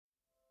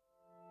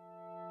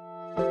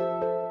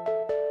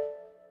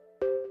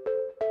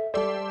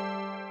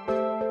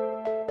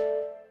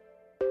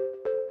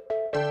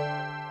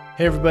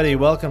Hey everybody,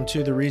 welcome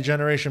to the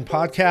Regeneration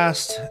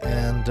Podcast,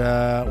 and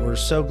we're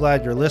so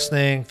glad you're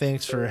listening.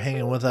 Thanks for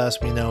hanging with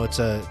us. We know it's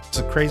a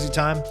crazy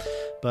time,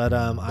 but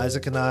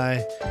Isaac and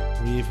I,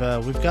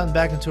 we've gotten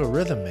back into a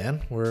rhythm,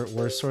 man. We're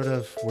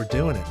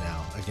doing it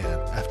now again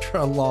after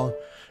a long.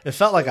 It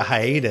felt like a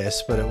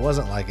hiatus, but it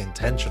wasn't like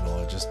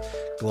intentional. It just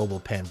global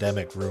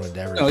pandemic ruined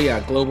everything. Oh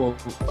yeah, global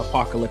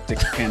apocalyptic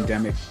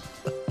pandemic.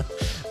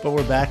 But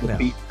we're back now.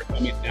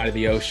 Coming out of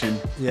the ocean.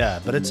 Yeah,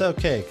 but it's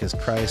okay because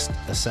Christ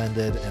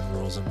ascended and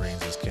rules and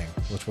reigns as King,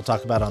 which we'll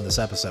talk about on this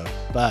episode.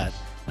 But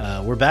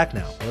we're back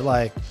now. We're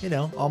like,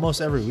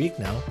 almost every week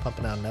now,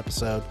 pumping out an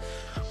episode.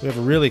 We have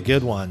a really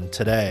good one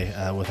today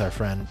with our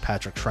friend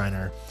Patrick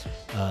Schreiner,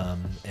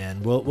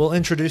 and we'll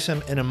introduce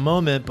him in a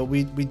moment. But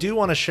we do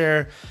want to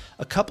share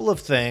a couple of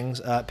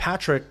things.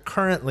 Patrick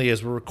currently,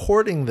 as we're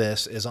recording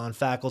this, is on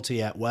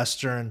faculty at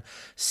Western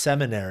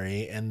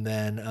Seminary, and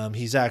then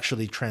he's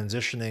actually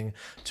transitioning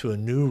to a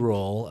new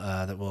role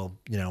that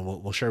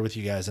we'll share with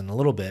you guys in a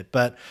little bit.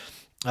 But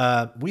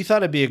we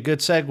thought it'd be a good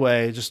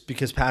segue, just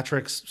because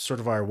Patrick's sort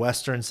of our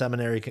Western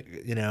Seminary,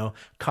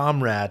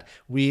 comrade.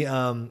 We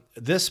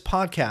this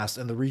podcast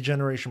and the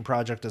Regeneration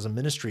Project as a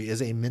ministry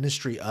is a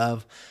ministry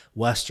of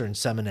Western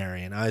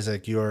Seminary. And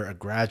Isaac, you're a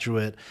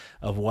graduate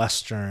of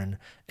Western,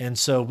 and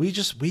so we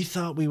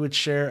thought we would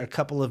share a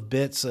couple of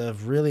bits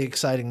of really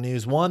exciting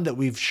news. One that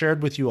we've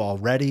shared with you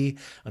already.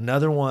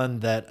 Another one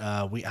that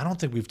I don't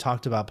think we've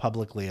talked about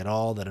publicly at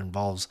all that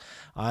involves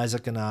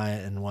Isaac and I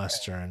and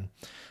Western.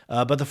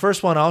 But the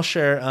first one I'll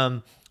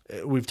share,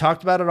 we've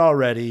talked about it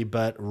already,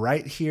 but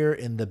right here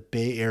in the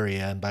Bay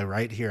Area, and by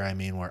right here, I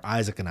mean where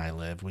Isaac and I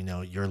live. We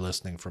know you're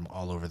listening from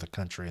all over the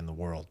country and the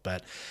world,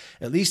 but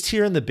at least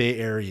here in the Bay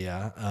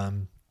Area,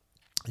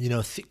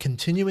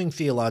 continuing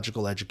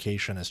theological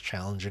education is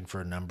challenging for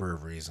a number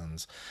of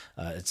reasons.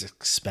 It's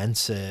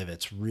expensive,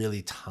 it's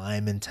really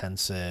time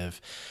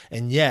intensive,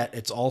 and yet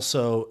it's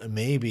also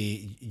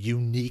maybe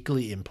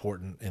uniquely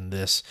important in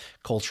this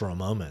cultural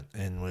moment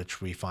in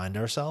which we find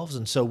ourselves.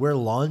 And so we're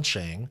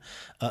launching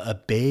a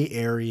Bay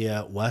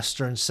Area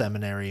Western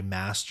Seminary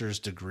master's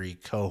degree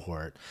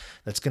cohort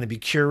that's going to be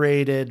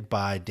curated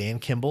by Dan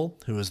Kimball,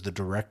 who is the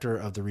director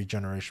of the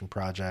Regeneration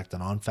Project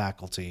and on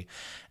faculty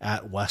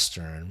at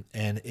Western.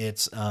 And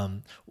it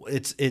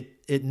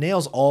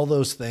nails all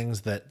those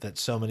things that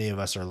so many of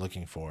us are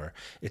looking for.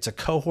 It's a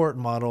cohort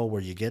model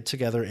where you get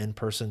together in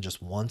person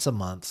just once a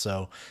month,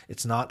 so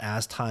it's not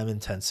as time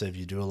intensive.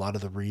 You do a lot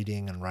of the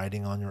reading and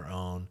writing on your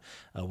own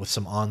with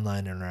some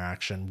online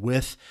interaction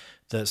with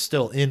the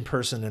still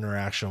in-person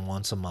interaction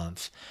once a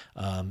month.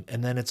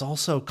 And then it's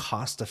also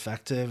cost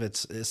effective.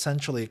 It's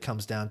essentially, it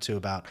comes down to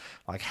about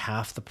like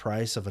half the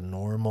price of a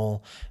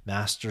normal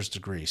master's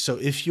degree. So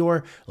if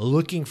you're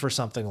looking for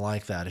something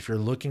like that, if you're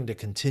looking to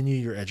continue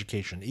your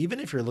education, even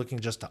if you're looking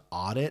just to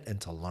audit and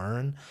to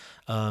learn,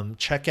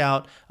 check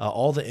out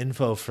all the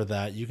info for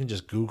that. You can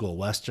just Google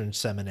Western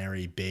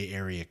Seminary Bay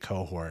Area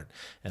cohort,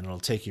 and it'll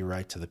take you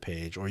right to the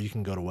page, or you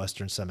can go to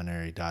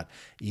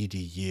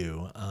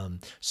westernseminary.edu.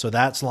 So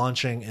that's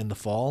launching in the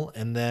fall.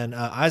 And then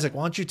Isaac,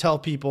 why don't you tell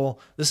people,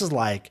 this is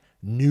like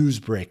news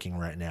breaking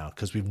right now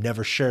because we've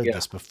never shared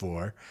this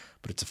before,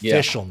 but it's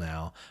official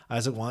now.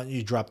 Isaac, why don't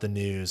you drop the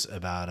news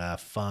about a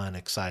fun,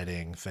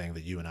 exciting thing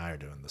that you and I are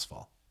doing this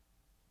fall?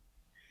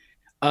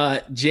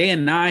 Jay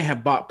and I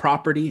have bought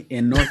property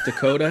in North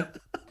Dakota,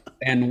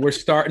 and we're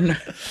starting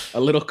a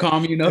little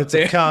commune up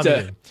there.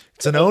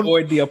 It's an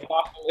avoid the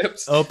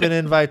apocalypse. Open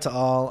invite to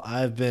all.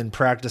 I've been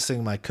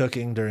practicing my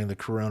cooking during the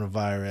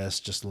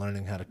coronavirus, just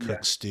learning how to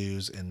cook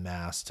stews en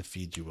masse to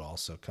feed you all.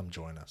 So come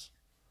join us.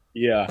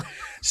 Yeah.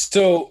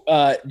 So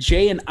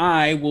Jay and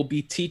I will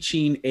be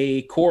teaching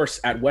a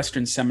course at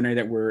Western Seminary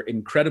that we're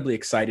incredibly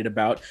excited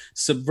about: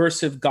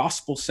 subversive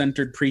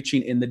gospel-centered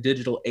preaching in the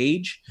digital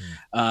age.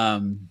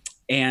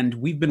 And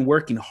we've been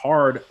working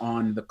hard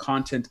on the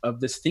content of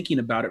this, thinking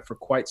about it for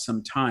quite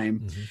some time.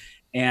 Mm-hmm.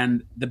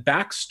 And the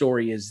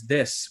backstory is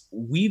this: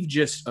 we've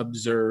just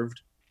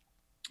observed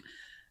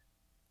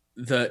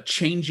the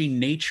changing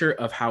nature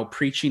of how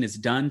preaching is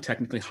done,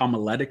 technically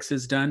homiletics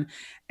is done.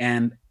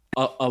 And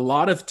a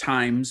lot of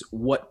times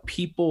what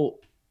people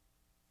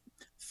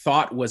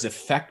thought was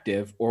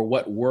effective or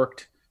what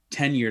worked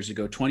 10 years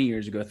ago, 20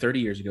 years ago, 30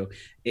 years ago,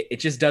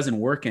 it just doesn't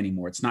work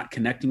anymore. It's not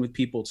connecting with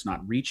people. It's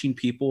not reaching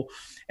people.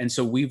 And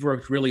so we've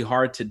worked really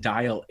hard to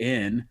dial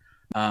in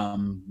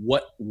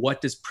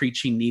what does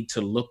preaching need to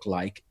look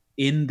like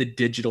in the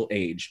digital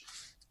age.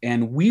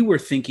 And we were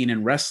thinking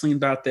and wrestling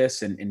about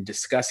this and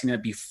discussing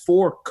it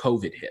before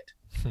COVID hit.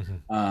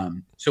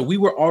 So we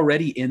were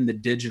already in the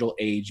digital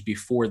age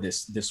before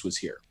this was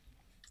here.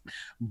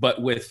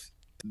 But with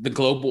the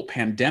global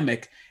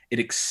pandemic, it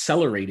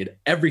accelerated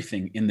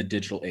everything in the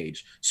digital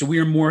age. So we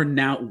are more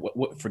now,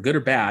 for good or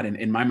bad, and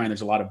in my mind,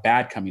 there's a lot of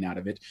bad coming out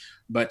of it,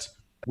 but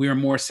we are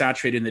more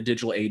saturated in the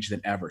digital age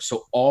than ever.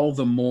 So all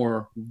the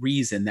more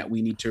reason that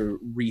we need to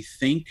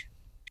rethink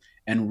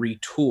and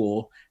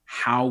retool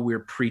how we're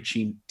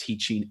preaching,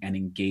 teaching, and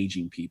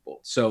engaging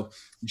people. So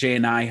Jay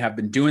and I have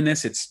been doing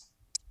this. It's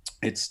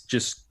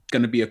just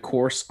going to be a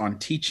course on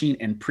teaching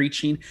and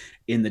preaching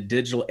in the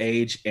digital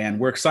age, and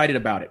we're excited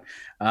about it.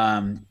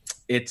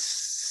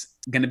 It's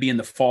going to be in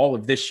the fall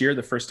of this year,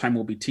 the first time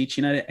we'll be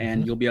teaching it,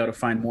 and you'll be able to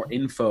find more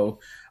info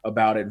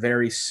about it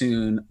very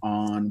soon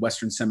on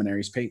Western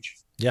Seminary's page.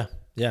 Yeah.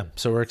 Yeah.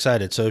 So we're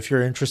excited. So if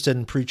you're interested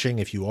in preaching,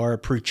 if you are a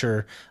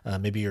preacher,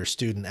 maybe you're a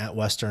student at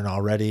Western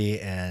already,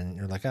 and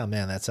you're like, oh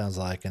man, that sounds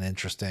like an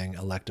interesting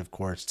elective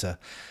course to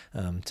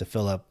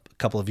fill up a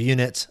couple of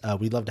units.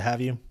 We'd love to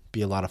have you.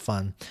 Be a lot of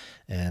fun.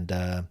 And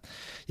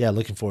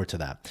looking forward to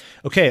that.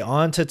 Okay,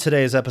 on to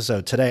today's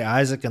episode. Today,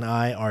 Isaac and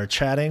I are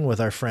chatting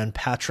with our friend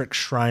Patrick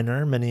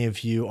Schreiner. Many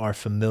of you are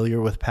familiar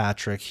with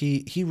Patrick.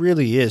 He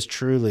really is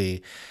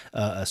truly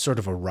a sort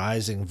of a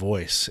rising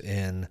voice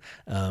in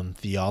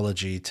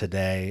theology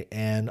today,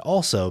 and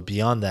also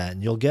beyond that.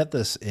 And you'll get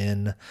this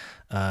in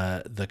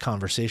the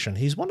conversation.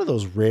 He's one of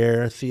those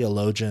rare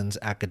theologians,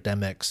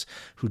 academics,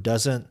 who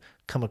doesn't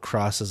come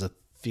across as a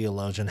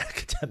theologian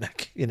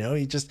academic.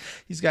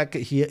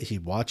 He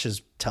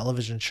watches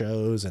television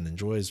shows and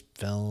enjoys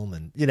film,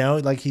 and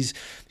he's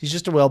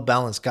just a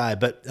well-balanced guy,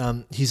 but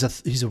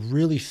he's a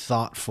really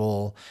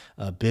thoughtful,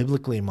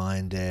 biblically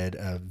minded,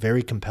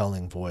 very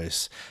compelling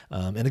voice.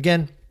 And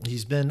again,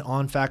 he's been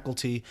on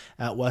faculty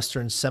at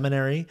Western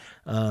Seminary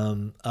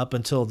up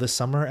until this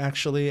summer,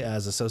 actually,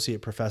 as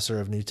Associate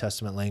Professor of New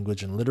Testament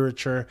Language and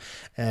Literature.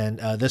 And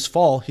this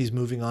fall, he's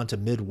moving on to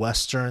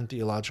Midwestern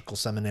Theological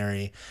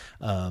Seminary,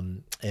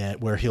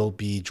 where he'll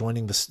be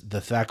joining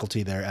the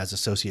faculty there as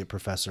Associate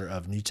Professor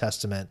of New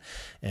Testament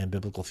and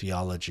Biblical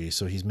Theology.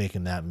 So he's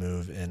making that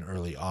move in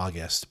early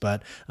August.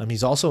 But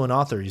he's also an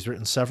author. He's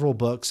written several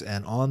books.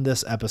 And on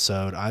this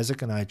episode,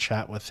 Isaac and I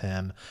chat with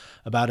him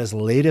about his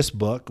latest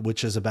book,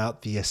 which is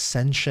about the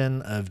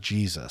ascension of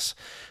Jesus,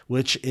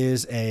 which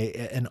is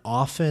an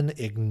often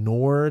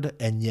ignored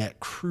and yet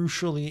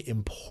crucially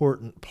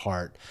important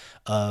part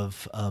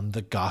of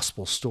the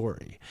gospel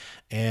story.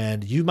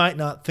 And you might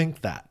not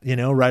think that,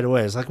 right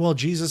away. It's like, well,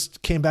 Jesus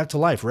came back to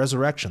life,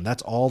 resurrection,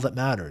 that's all that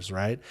matters,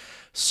 right?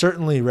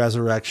 Certainly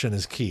resurrection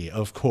is key,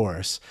 of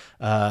course,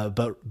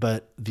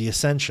 but the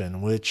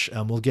ascension, which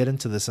we'll get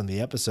into this in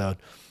the episode,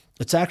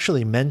 it's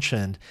actually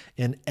mentioned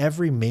in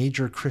every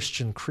major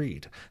Christian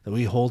creed that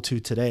we hold to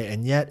today,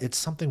 and yet it's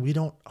something we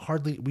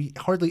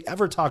hardly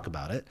ever talk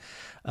about it.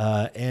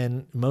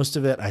 And most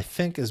of it, I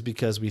think, is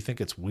because we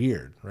think it's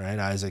weird, right?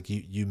 Isaac,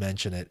 you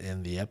mention it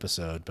in the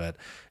episode, but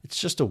it's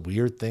just a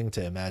weird thing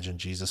to imagine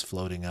Jesus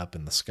floating up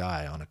in the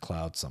sky on a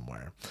cloud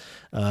somewhere.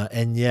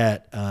 And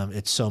yet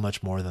it's so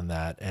much more than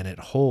that, and it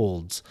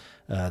holds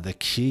the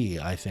key,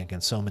 I think,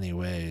 in so many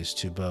ways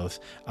to both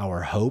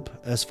our hope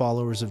as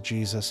followers of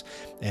Jesus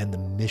and the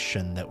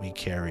mission that we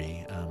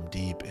carry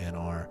deep in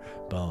our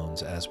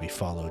bones as we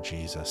follow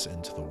Jesus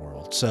into the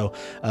world. So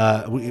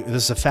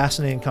this is a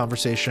fascinating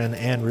conversation,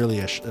 and really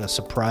a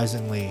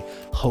surprisingly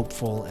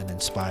hopeful and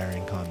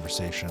inspiring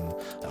conversation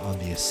on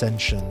the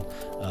ascension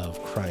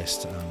of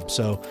Christ.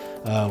 So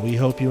we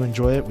hope you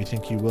enjoy it. We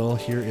think you will.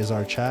 Here is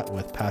our chat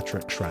with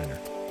Patrick Schreiner.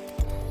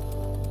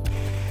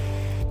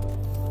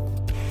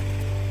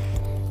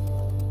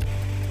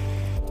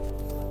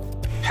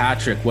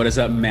 Patrick, what is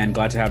up, man?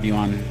 Glad to have you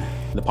on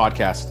the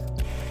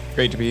podcast.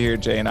 Great to be here,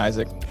 Jay and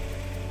Isaac.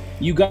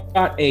 You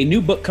got a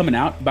new book coming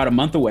out about a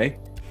month away.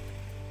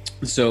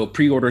 So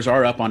pre-orders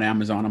are up on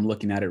Amazon. I'm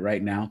looking at it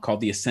right now, called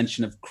The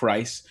Ascension of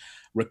Christ,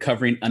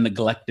 Recovering a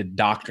Neglected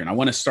Doctrine. I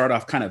want to start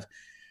off kind of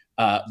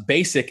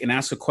basic and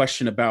ask a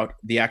question about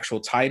the actual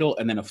title,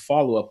 and then a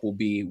follow-up will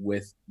be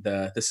with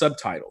the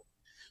subtitle.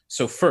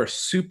 So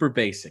first, super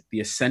basic, The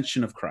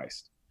Ascension of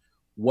Christ.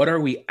 What are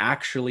we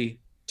actually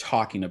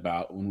talking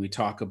about when we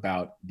talk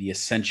about the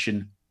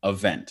Ascension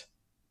event?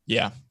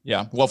 Yeah.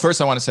 Well,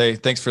 first I want to say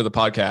thanks for the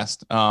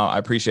podcast. I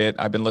appreciate it.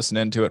 I've been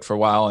listening to it for a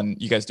while, and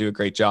you guys do a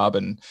great job.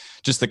 And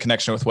just the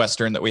connection with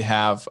Western that we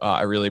have,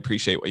 I really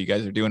appreciate what you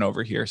guys are doing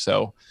over here.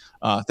 So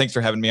thanks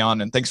for having me on,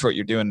 and thanks for what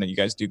you're doing. You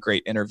guys do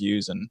great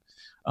interviews, and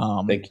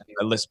I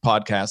list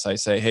podcasts. I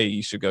say, hey,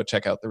 you should go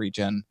check out the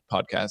Regen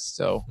podcast.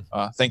 So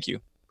thank you.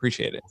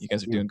 Appreciate it. You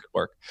guys are doing good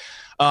work.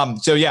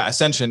 So yeah,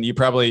 Ascension, you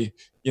probably,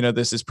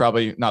 this is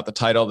probably not the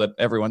title that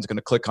everyone's going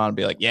to click on and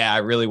be like, yeah, I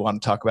really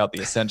want to talk about the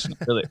Ascension.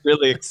 I'm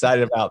really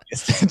excited about the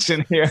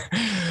Ascension here.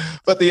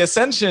 But the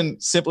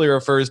Ascension simply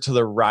refers to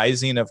the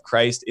rising of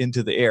Christ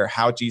into the air,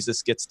 how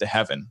Jesus gets to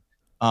heaven.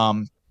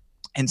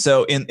 And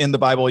so in the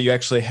Bible, you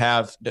actually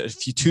have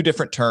two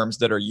different terms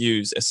that are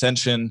used.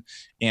 Ascension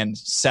and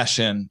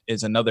session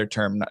is another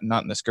term,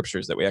 not in the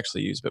scriptures that we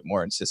actually use, but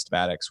more in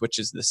systematics, which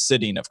is the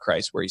sitting of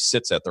Christ, where he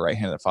sits at the right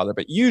hand of the Father.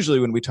 But usually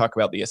when we talk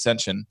about the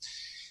ascension,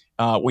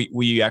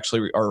 we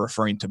actually are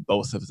referring to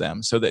both of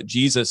them, so that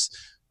Jesus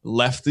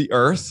left the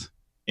earth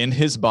in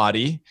his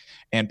body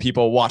and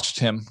people watched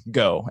him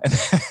go.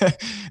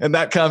 And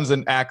that comes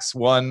in Acts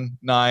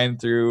 1:9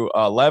 through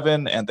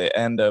 11 and the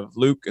end of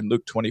Luke, in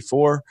Luke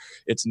 24.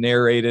 It's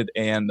narrated,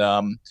 and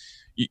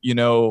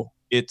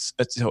it's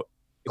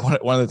one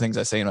of the things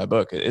I say in my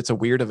book. It's a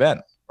weird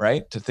event,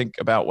 right? To think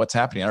about what's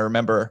happening. I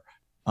remember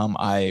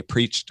I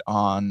preached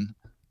on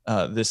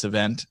this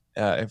event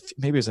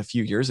maybe it was a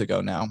few years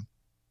ago now.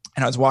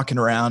 And I was walking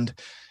around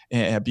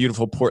a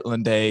beautiful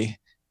Portland day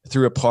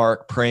through a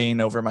park,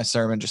 praying over my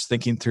sermon, just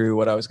thinking through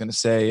what I was going to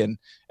say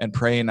and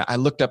praying. I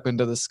looked up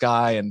into the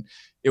sky, and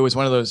it was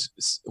one of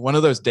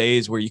those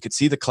days where you could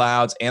see the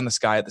clouds and the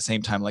sky at the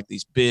same time, like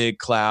these big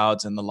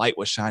clouds, and the light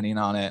was shining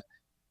on it.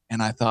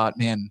 And I thought,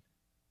 man,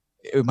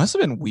 it must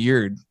have been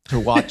weird to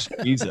watch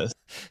Jesus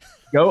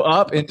go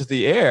up into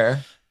the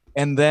air.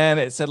 And then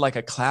it said like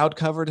a cloud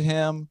covered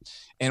him.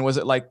 And was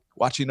it like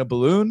watching a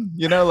balloon?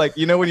 Like,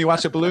 when you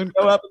watch a balloon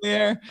go up in the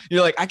air,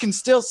 you're like, I can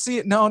still see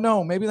it.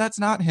 No, maybe that's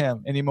not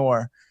him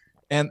anymore.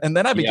 And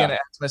then I began to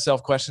ask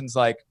myself questions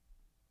like,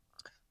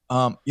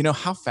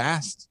 how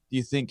fast do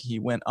you think he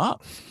went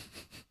up?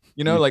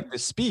 Like the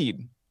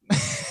speed.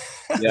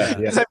 Yeah.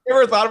 Have you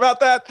ever thought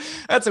about that?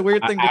 That's a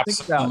weird thing to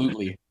think about.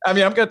 Absolutely. I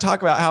mean, I'm going to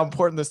talk about how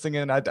important this thing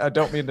is. And I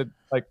don't mean to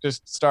like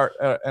just start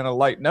on a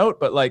light note,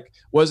 but like,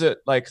 was it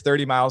like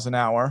 30 miles an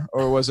hour,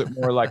 or was it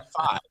more like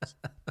 5?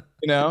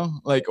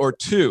 Or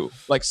 2,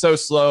 like so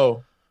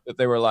slow that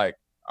they were like,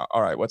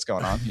 all right, what's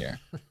going on here?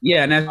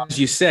 Yeah. And as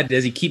you said,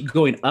 does he keep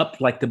going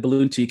up like the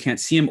balloon till you can't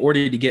see him, or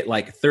did he get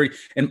like 30?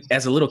 And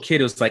as a little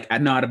kid, it was like,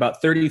 I'm not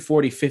about 30,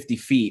 40, 50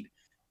 feet.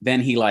 Then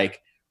he like,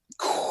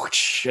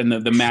 and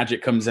the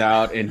magic comes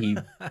out and he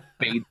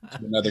fades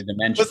to another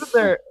dimension. Wasn't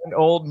there an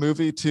old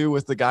movie too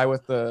with the guy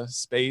with the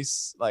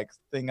space like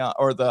thing on,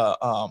 or the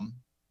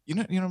you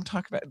know what I'm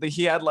talking about?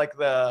 He had like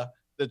the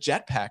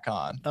jetpack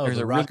on. Oh, There's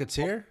the a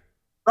Rocketeer?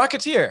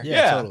 Rocketeer.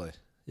 Yeah, totally.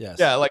 Yes.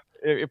 Yeah, like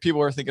if people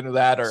were thinking of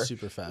that, or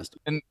super fast.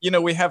 And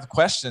we have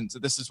questions.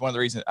 This is one of the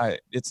reasons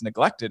it's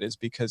neglected, is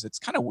because it's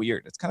kind of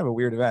weird. It's kind of a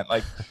weird event.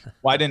 Like,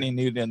 why didn't he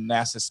need a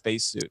NASA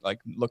spacesuit? Like,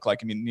 look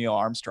like Neil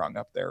Armstrong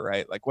up there,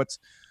 right? Like, what's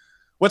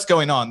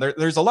going on?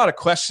 There's a lot of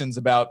questions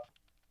about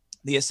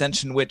the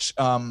ascension, which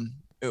kind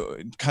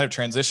of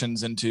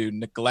transitions into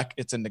neglect.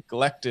 It's a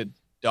neglected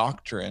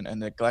doctrine, a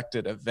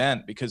neglected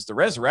event, because the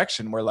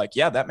resurrection, we're like,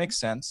 yeah, that makes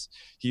sense.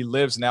 He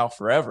lives now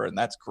forever, and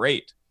that's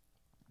great.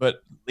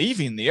 But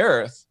leaving the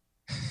earth,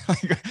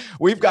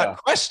 we've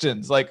got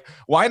questions like,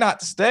 why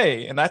not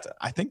stay? And I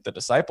think the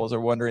disciples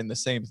are wondering the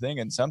same thing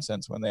in some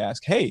sense when they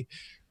ask, hey,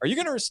 are you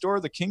going to restore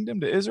the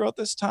kingdom to Israel at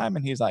this time?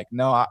 And he's like,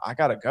 no, I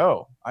got to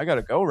go. I got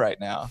to go right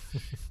now.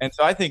 And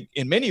so I think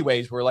in many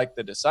ways we're like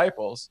the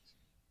disciples,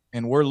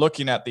 and we're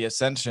looking at the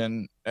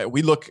ascension.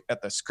 We look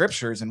at the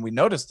scriptures and we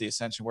notice the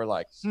ascension. We're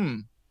like,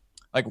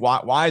 like,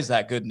 why is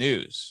that good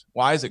news?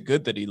 Why is it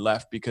good that he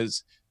left?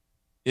 Because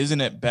isn't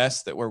it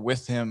best that we're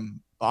with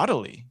him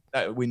bodily?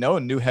 That we know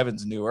in new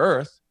heavens, new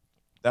earth,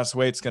 that's the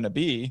way it's going to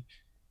be.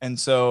 And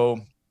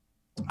so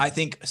I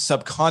think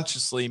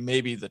subconsciously,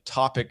 maybe the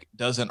topic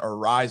doesn't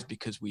arise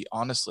because we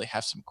honestly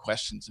have some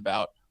questions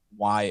about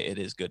why it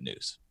is good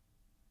news.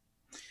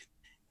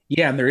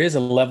 Yeah. And there is a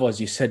level, as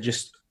you said,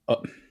 just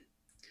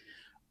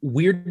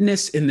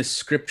weirdness in the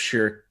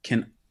scripture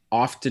can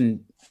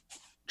often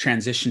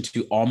transition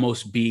to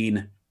almost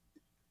being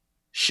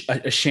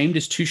ashamed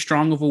is too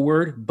strong of a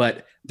word,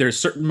 but there's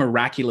certain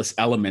miraculous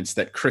elements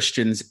that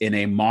Christians in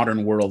a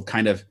modern world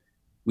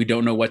we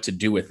don't know what to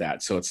do with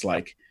that. So it's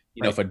like,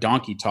 you know, if a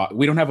donkey talk,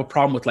 we don't have a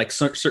problem with like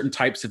certain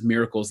types of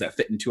miracles that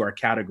fit into our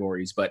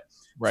categories, but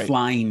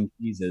flying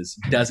Jesus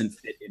doesn't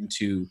fit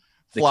into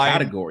the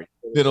category.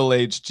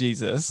 Middle-aged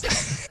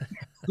Jesus.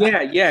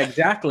 Yeah,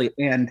 exactly.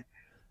 And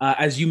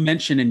as you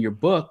mentioned in your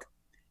book,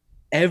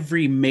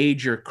 every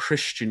major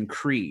Christian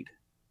creed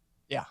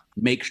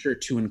make sure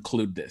to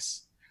include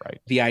this. Right.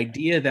 The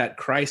idea that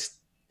Christ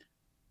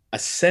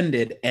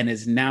ascended and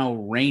is now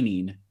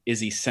reigning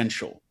is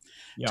essential.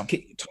 Yeah.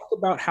 Talk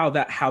about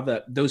how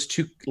those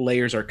two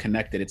layers are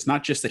connected. It's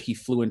not just that he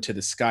flew into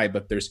the sky,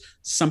 but there's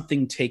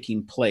something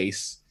taking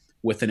place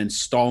with an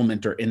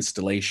installment or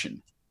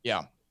installation.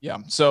 Yeah.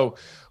 So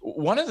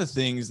one of the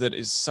things that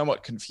is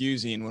somewhat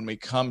confusing when we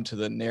come to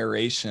the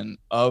narration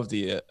of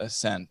the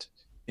ascent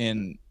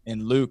in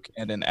Luke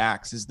and in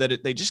Acts is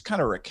that they just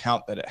kind of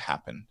recount that it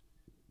happened.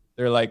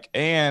 They're like,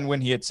 and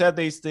when he had said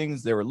these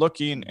things, they were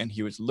looking, and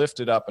he was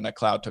lifted up, and a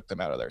cloud took them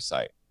out of their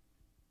sight.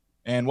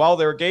 And while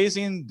they were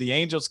gazing, the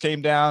angels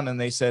came down, and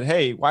they said,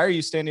 hey, why are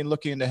you standing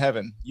looking into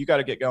heaven? You got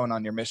to get going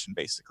on your mission,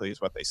 basically, is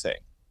what they say.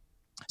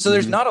 So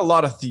there's not a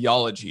lot of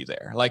theology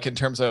there, like in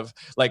terms of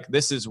like,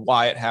 this is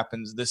why it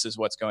happens, this is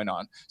what's going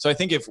on. So I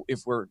think if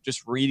we're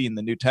just reading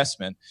the New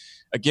Testament,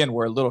 again,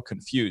 we're a little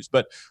confused.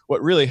 But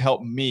what really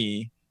helped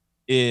me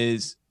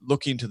is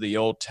looking to the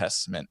Old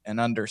Testament and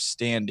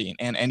understanding,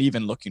 and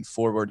even looking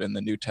forward in the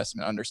New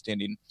Testament,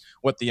 understanding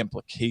what the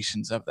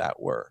implications of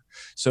that were.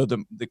 So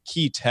the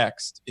key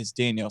text is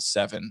Daniel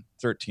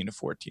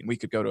 7:13-14. We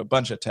could go to a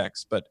bunch of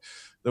texts, but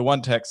the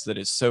one text that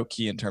is so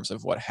key in terms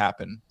of what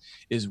happened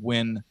is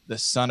when the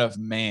Son of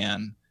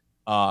Man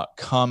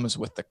comes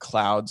with the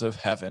clouds of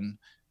heaven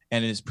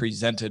and is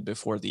presented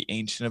before the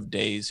Ancient of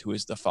Days, who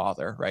is the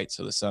Father, right?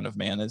 So the Son of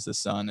Man is the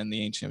Son, and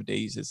the Ancient of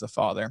Days is the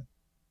Father.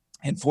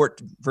 And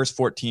verse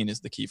 14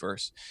 is the key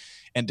verse.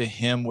 And to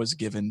him was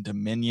given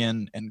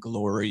dominion and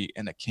glory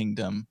and a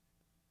kingdom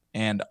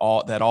and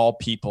all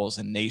peoples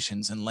and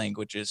nations and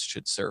languages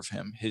should serve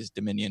him. His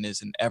dominion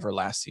is an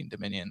everlasting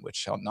dominion which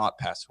shall not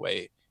pass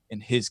away, in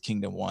his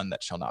kingdom one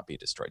that shall not be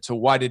destroyed. So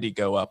why did he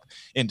go up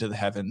into the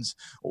heavens?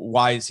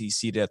 Why is he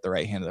seated at the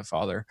right hand of the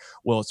Father?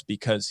 Well, it's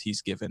because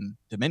he's given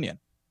dominion.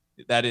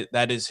 That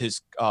is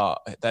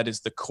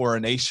the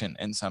coronation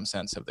in some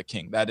sense of the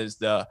king. That is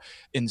the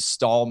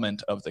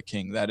installment of the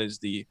king. That is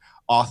the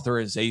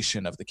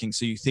authorization of the king.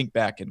 So you think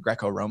back in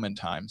Greco-Roman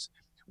times,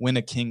 when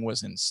a king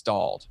was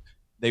installed,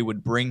 they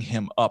would bring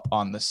him up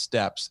on the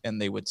steps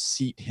and they would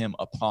seat him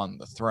upon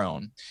the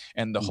throne,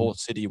 and the whole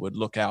city would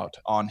look out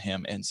on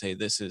him and say,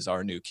 this is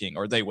our new king,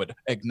 or they would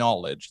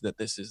acknowledge that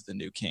this is the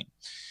new king.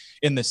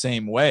 In the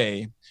same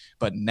way,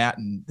 but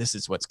this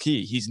is what's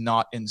key, he's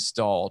not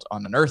installed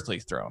on an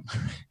earthly throne.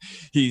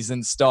 He's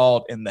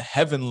installed in the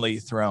heavenly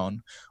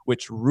throne,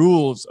 which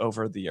rules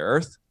over the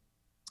earth,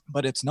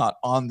 but it's not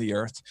on the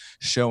earth,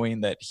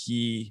 showing that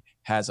he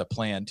has a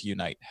plan to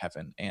unite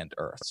heaven and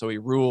earth. So he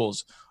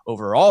rules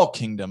over all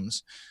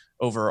kingdoms,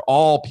 over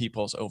all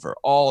peoples, over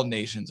all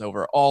nations,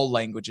 over all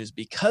languages,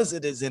 because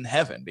it is in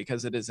heaven,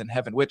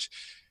 which,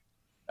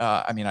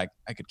 I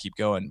could keep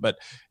going, but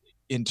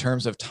in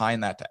terms of tying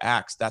that to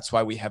Acts, that's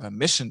why we have a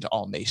mission to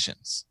all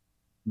nations.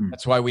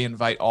 That's why we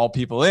invite all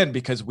people in,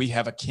 because we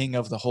have a king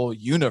of the whole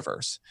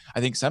universe.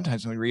 I think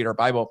sometimes when we read our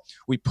Bible,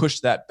 we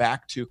push that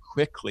back too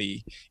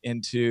quickly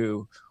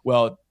into,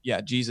 well, yeah,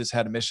 Jesus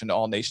had a mission to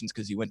all nations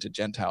because he went to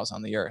Gentiles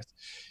on the earth.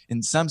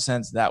 In some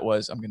sense, that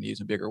was, I'm going to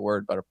use a bigger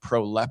word, but a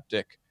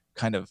proleptic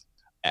kind of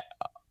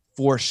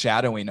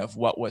foreshadowing of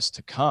what was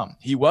to come.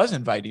 He was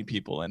inviting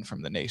people in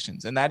from the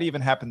nations, and that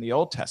even happened in the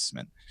Old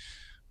Testament.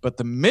 But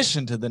the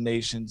mission to the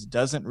nations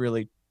doesn't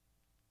really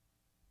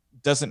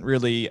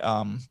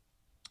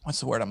what's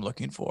the word I'm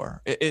looking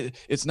for?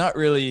 It's not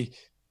really,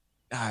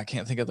 I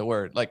can't think of the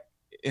word, like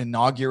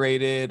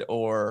inaugurated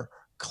or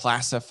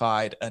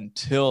classified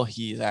until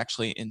he's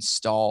actually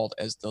installed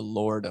as the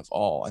Lord of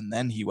all. And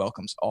then he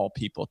welcomes all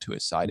people to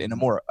his side in a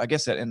more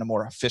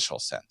official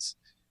sense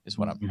is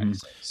what I'm trying to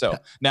say. So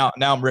now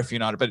I'm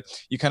riffing on it, but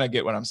you kind of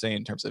get what I'm saying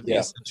in terms of the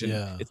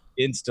ascension. It's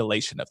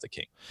installation of the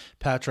king.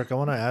 Patrick, I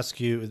want to ask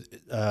you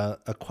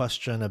a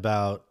question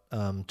about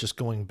just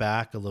going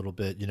back a little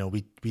bit.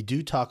 We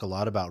do talk a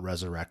lot about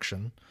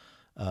resurrection,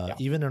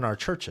 even in our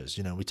churches.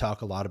 We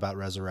talk a lot about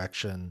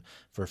resurrection.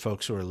 For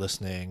folks who are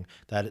listening,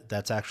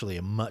 that's actually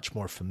a much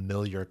more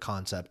familiar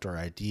concept or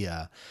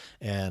idea.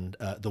 And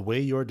the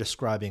way you're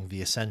describing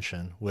the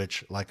ascension,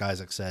 which, like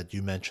Isaac said,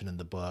 you mentioned in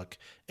the book,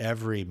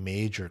 every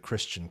major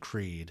Christian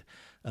creed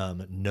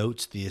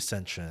notes the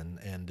ascension,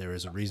 and there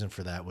is a reason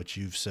for that, which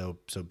you've so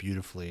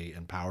beautifully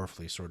and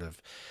powerfully sort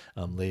of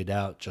laid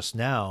out just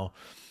now.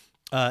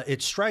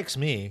 It strikes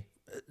me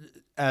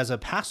as a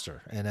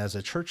pastor and as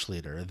a church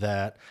leader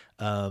that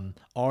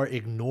our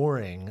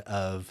ignoring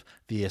of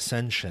the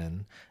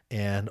ascension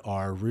and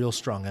our real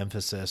strong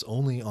emphasis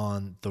only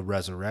on the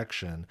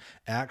resurrection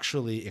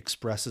actually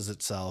expresses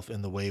itself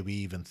in the way we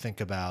even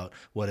think about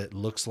what it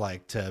looks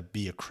like to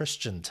be a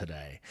Christian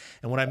today.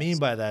 And what I mean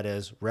by that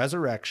is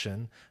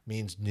resurrection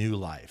means new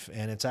life.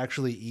 And it's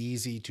actually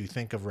easy to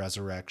think of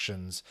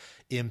resurrection's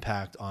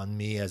impact on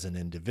me as an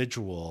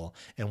individual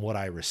and what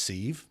I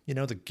receive,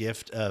 the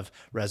gift of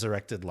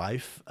resurrected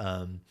life.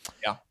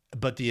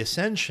 But the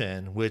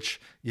ascension,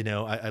 which,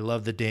 I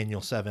love the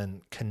Daniel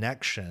 7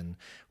 connection,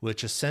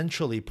 which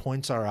essentially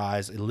points our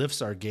eyes, it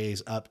lifts our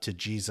gaze up to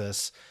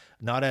Jesus,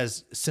 not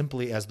as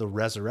simply as the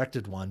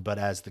resurrected one, but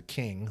as the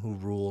king who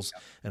rules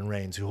and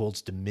reigns, who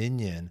holds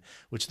dominion,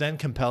 which then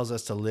compels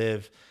us to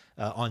live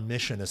on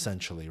mission,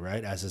 essentially,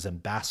 right? As his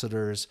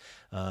ambassadors,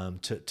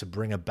 to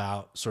bring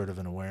about sort of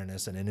an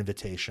awareness and an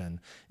invitation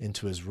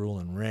into his rule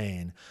and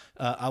reign.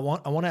 I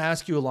want to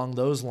ask you along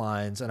those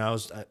lines, and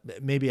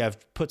maybe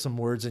I've put some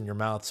words in your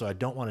mouth, so I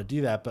don't want to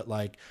do that, but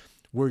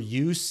were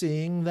you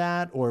seeing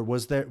that, or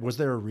was there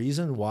a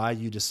reason why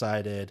you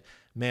decided,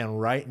 man,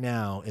 right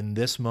now in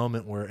this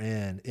moment we're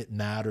in, it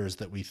matters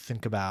that we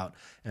think about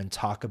and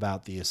talk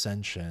about the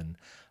ascension?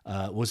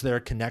 Was there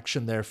a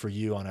connection there for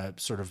you on a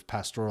sort of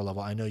pastoral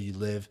level? I know you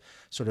live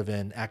sort of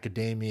in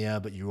academia,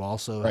 but you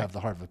also have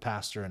the heart of a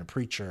pastor and a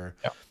preacher.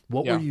 Yeah.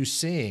 What were you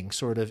seeing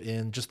sort of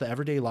in just the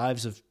everyday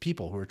lives of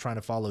people who are trying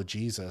to follow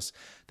Jesus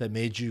that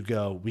made you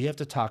go, we have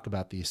to talk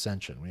about the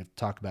ascension. We have to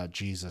talk about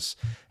Jesus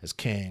as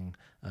king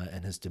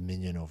and his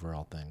dominion over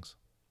all things?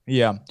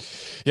 Yeah,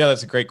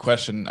 that's a great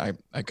question.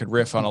 I could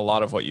riff on a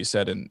lot of what you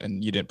said,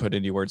 and you didn't put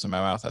any words in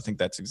my mouth. I think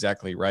that's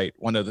exactly right.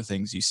 One of the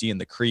things you see in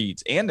the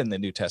creeds and in the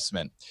New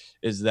Testament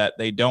is that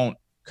they don't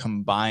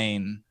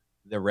combine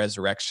the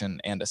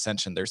resurrection and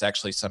ascension. There's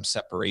actually some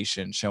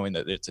separation showing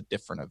that it's a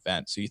different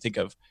event. So you think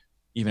of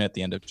even at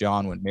the end of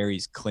John when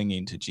Mary's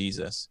clinging to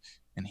Jesus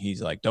and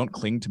he's like, don't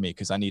cling to me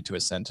because I need to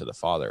ascend to the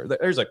Father.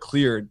 There's a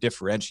clear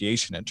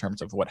differentiation in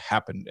terms of what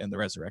happened in the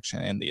resurrection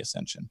and the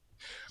ascension.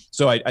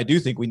 So I do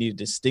think we need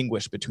to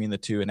distinguish between the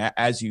two. And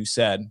as you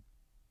said,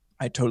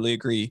 I totally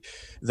agree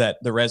that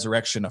the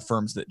resurrection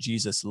affirms that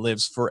Jesus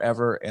lives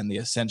forever, and the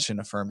ascension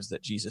affirms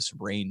that Jesus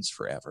reigns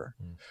forever.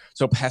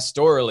 So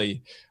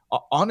pastorally,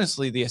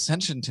 honestly, the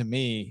ascension to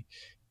me,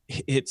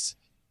 it's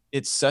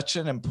such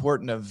an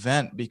important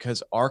event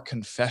because our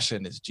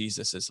confession is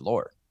Jesus is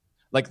Lord.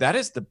 Like, that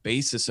is the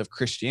basis of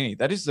Christianity.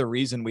 That is the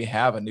reason we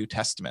have a New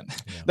Testament.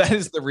 Yeah. That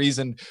is the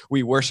reason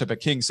we worship a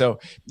king. So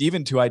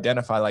even to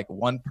identify like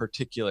one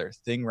particular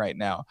thing right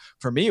now,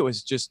 for me, it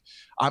was just,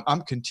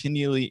 I'm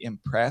continually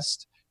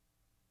impressed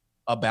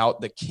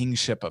about the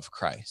kingship of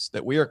Christ,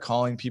 that we are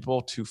calling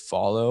people to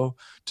follow,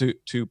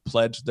 to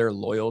pledge their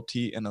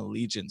loyalty and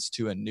allegiance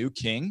to a new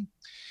king.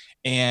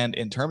 And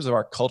in terms of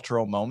our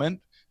cultural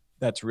moment,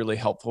 that's really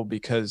helpful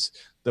because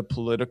the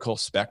political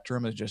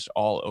spectrum is just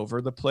all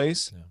over the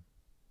place. Yeah.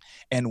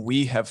 And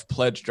we have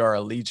pledged our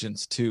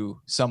allegiance to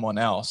someone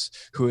else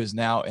who is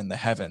now in the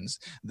heavens.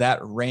 That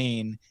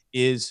reign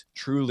is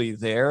truly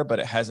there, but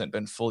it hasn't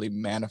been fully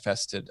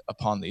manifested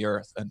upon the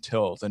earth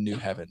until the new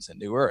heavens and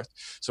new earth.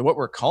 So what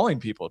we're calling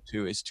people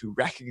to is to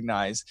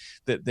recognize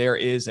that there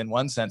is, in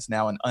one sense,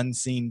 now an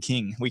unseen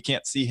king. We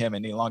can't see him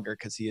any longer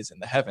because he is in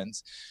the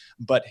heavens,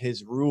 but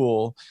his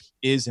rule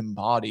is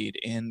embodied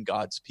in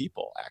God's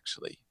people,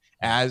 actually.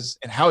 And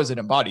how is it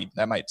embodied?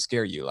 That might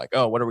scare you. Like,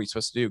 oh, what are we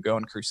supposed to do? Go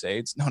on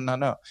crusades?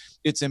 No.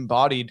 It's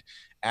embodied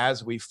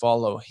as we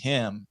follow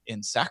him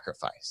in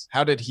sacrifice.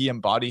 How did he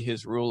embody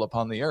his rule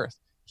upon the earth?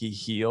 He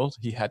healed,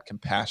 he had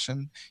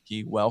compassion,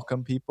 he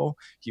welcomed people,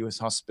 he was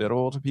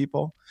hospitable to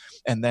people,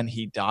 and then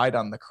he died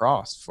on the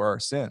cross for our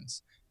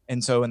sins.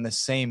 And so in the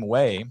same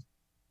way,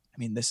 I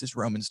mean, this is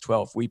Romans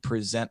 12. We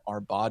present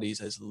our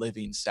bodies as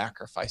living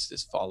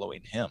sacrifices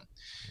following him.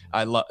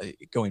 I love,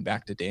 going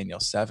back to Daniel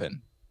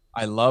 7,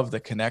 I love the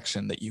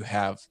connection that you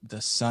have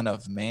the Son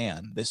of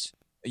Man. This,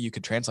 you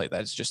could translate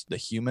that as just the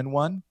human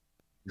one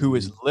who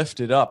is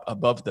lifted up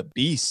above the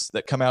beasts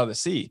that come out of the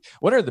sea.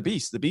 What are the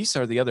beasts? The beasts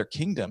are the other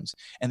kingdoms,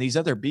 and these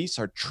other beasts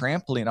are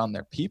trampling on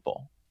their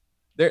people.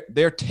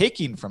 They're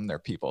taking from their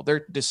people.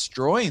 They're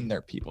destroying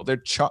their people. They're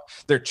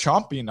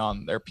chomping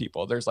on their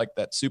people. There's like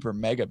that super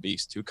mega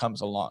beast who comes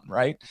along,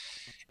 right?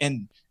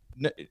 And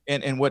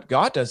what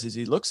God does is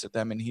he looks at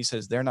them and he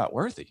says, they're not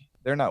worthy.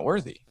 They're not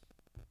worthy.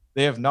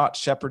 They have not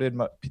shepherded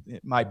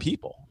my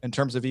people in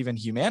terms of even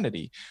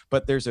humanity,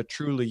 but there's a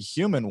truly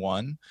human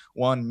one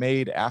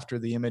made after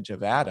the image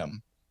of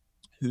Adam,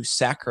 who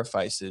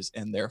sacrifices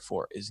and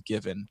therefore is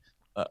given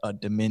a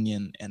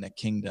dominion and a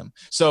kingdom.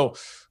 So,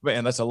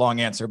 and that's a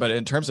long answer, but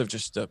in terms of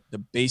just the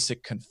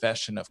basic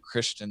confession of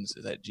Christians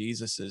that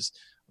Jesus is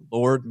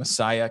Lord,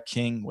 Messiah,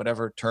 King,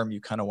 whatever term you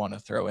kind of want to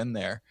throw in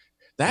there,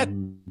 that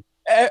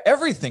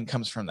everything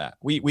comes from that.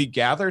 We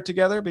gather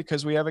together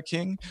because we have a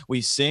king.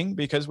 We sing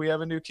because we have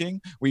a new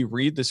king. We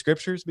read the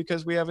scriptures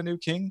because we have a new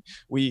king.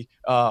 We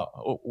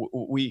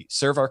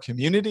serve our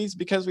communities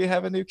because we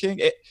have a new king.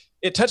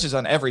 It touches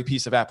on every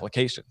piece of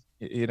application.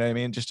 You know what I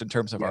mean? Just in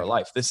terms of our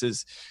life. This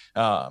is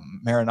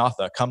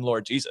Maranatha, come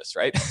Lord Jesus,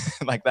 right?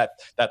 Like that.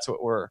 That's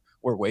what we're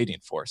waiting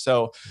for.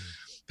 So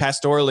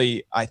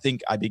pastorally, I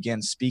think I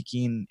began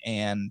speaking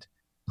and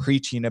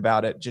preaching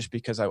about it just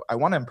because I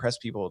want to impress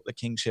people with the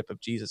kingship of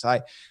Jesus.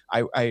 I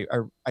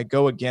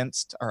go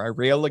against, or I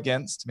rail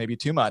against, maybe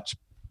too much,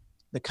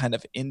 the kind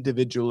of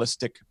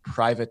individualistic,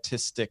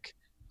 privatistic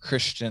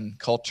Christian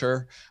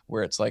culture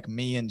where it's like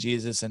me and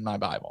Jesus and my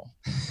Bible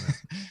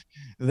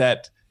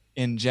that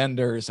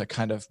engenders a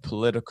kind of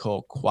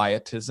political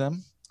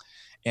quietism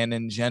and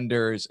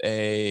engenders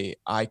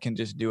I can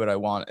just do what I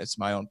want. It's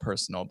my own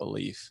personal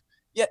belief.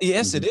 Yeah,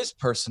 yes, it is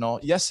personal.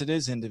 Yes, it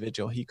is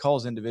individual. He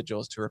calls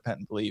individuals to repent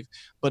and believe,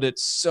 but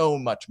it's so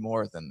much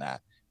more than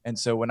that. And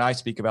so when I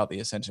speak about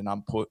the ascension,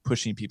 I'm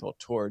pushing people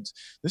towards,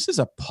 this is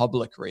a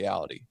public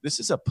reality. This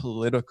is a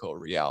political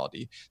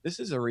reality.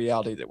 This is a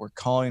reality that we're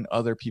calling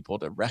other people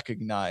to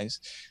recognize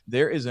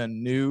there is a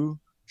new,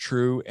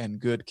 true, and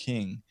good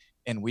king.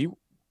 And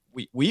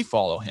we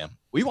follow him.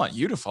 We want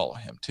you to follow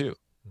him too,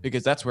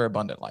 because that's where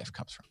abundant life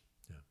comes from.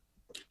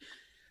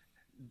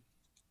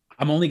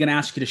 I'm only going to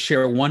ask you to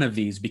share one of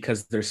these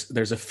because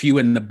there's a few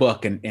in the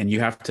book, and you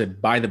have to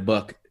buy the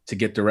book to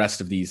get the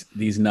rest of these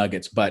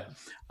nuggets. But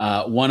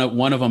one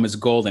of them is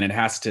gold, and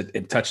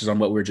it touches on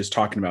what we were just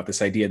talking about,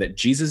 this idea that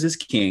Jesus is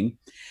king,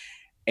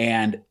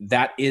 and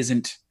that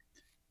isn't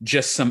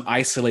just some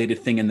isolated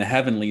thing in the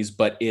heavenlies,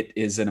 but it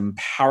is an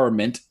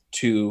empowerment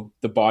to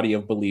the body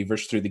of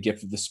believers through the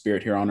gift of the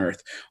Spirit here on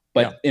earth.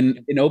 But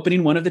in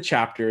opening one of the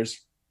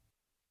chapters,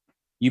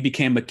 you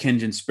became a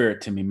kindred spirit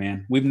to me,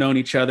 man. We've known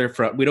each other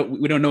we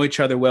don't know each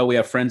other well. We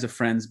have friends of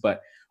friends, but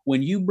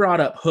when you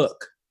brought up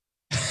Hook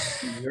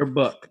in your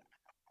book,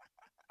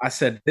 I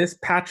said, this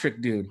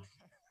Patrick dude,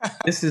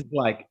 this is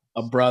like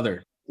a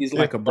brother. He's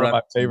like a brother. One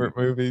of my favorite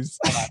movies.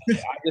 I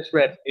just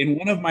read in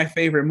one of my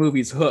favorite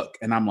movies, Hook,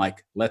 and I'm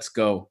like, let's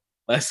go,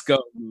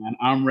 man.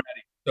 I'm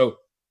ready. So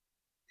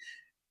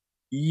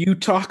you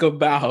talk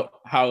about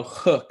how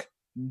Hook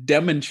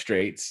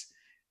demonstrates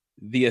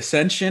the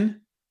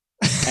ascension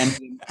and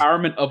the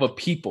empowerment of a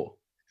people.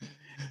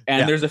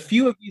 And there's a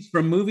few of these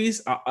from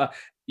movies.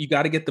 You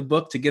got to get the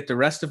book to get the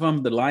rest of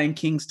them. The Lion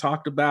King's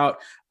talked about.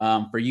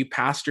 For you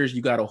pastors,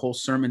 you got a whole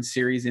sermon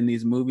series in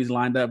these movies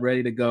lined up,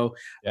 ready to go.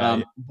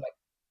 But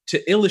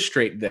to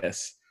illustrate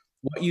this,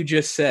 what you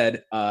just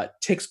said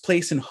takes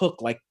place in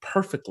Hook like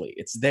perfectly.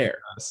 It's there.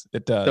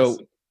 It does. So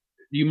do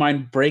you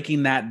mind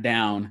breaking that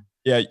down?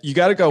 Yeah, you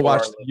got to go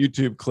watch the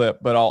YouTube clip,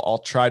 but I'll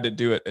try to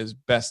do it as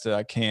best as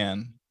I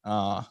can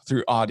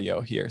through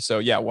audio here. So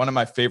yeah, one of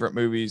my favorite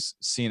movies,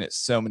 seen it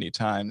so many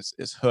times,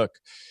 is Hook.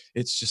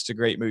 It's just a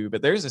great movie.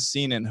 But there's a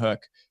scene in Hook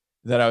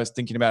that I was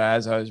thinking about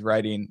as I was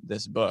writing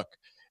this book,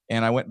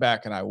 and I went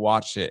back and I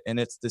watched it, and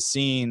it's the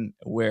scene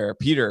where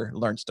Peter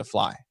learns to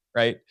fly,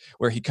 right?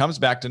 Where he comes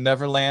back to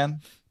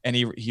Neverland and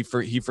he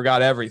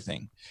forgot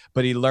everything,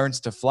 but he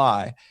learns to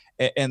fly,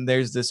 and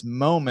there's this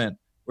moment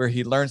where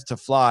he learns to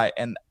fly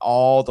and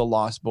all the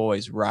lost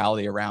boys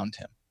rally around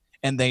him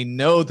and they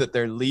know that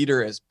their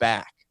leader is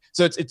back.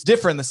 So it's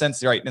different in the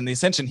sense, right? In the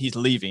Ascension, he's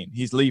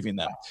leaving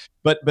them,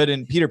 but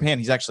in Peter Pan,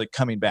 he's actually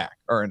coming back,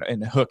 or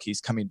in Hook, he's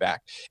coming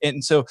back.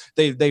 And so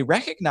they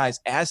recognize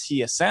as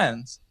he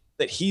ascends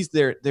that he's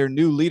their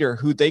new leader,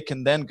 who they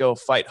can then go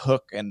fight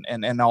Hook and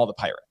all the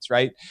pirates,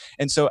 right?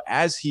 And so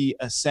as he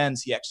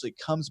ascends, he actually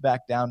comes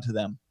back down to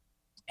them.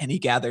 And he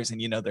gathers,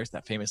 and there's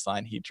that famous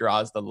line. He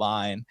draws the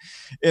line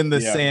in the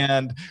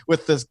sand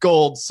with this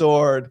gold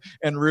sword,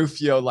 and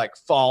Rufio like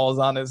falls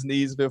on his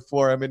knees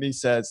before him, and he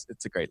says,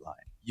 "It's a great line.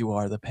 You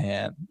are the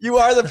Pan. You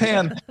are the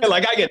Pan."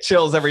 Like I get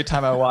chills every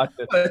time I watch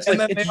it. It's and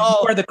like, then you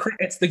are the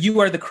Christ. You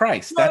are the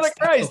Christ. You are the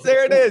Christ.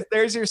 There it is.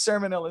 There's your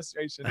sermon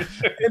illustration.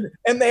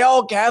 and they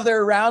all gather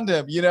around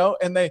him,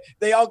 and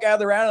they all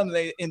gather around him. And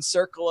they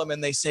encircle him,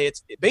 and they say,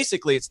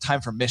 it's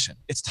time for mission.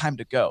 It's time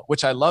to go.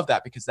 Which I love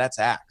that, because that's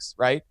Acts,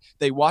 right?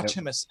 They watch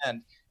him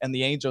ascend, and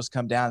the angels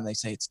come down, and they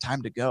say it's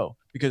time to go.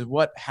 Because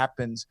what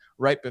happens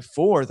right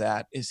before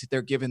that is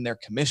they're given their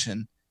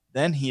commission.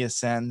 Then he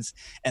ascends,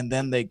 and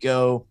then they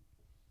go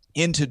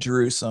into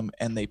Jerusalem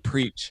and they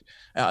preach.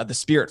 The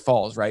Spirit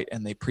falls, right?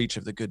 And they preach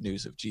of the good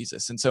news of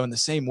Jesus. And so in the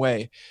same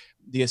way,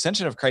 the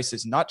ascension of Christ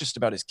is not just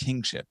about his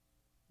kingship,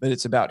 but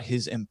it's about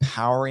his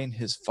empowering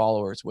his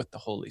followers with the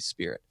Holy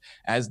Spirit.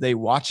 As they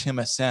watch him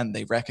ascend,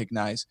 they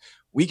recognize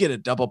we get a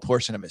double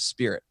portion of his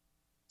Spirit.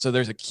 So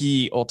there's a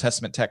key Old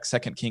Testament text,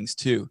 2 Kings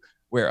 2,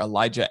 where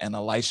Elijah and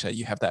Elisha,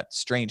 you have that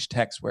strange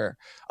text where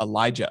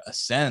Elijah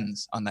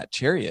ascends on that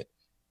chariot,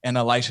 and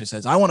Elisha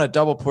says, "I want a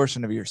double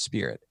portion of your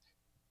Spirit."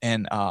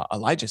 And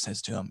Elijah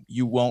says to him,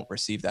 "You won't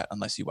receive that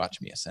unless you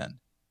watch me ascend."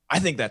 I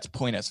think that's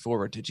point us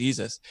forward to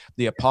Jesus.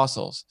 The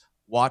apostles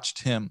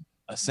watched him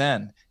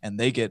ascend, and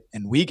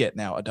we get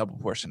now a double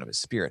portion of his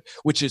Spirit,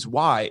 which is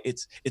why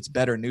it's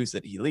better news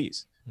that he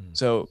leaves.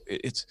 So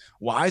it's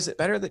why is it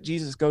better that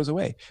Jesus goes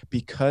away?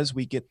 Because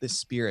we get this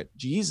Spirit.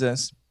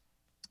 Jesus,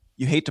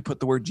 you hate to put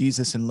the word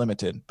Jesus in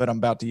limited, but I'm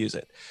about to use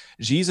it.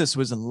 Jesus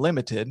was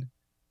limited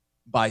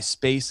by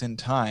space and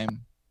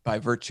time by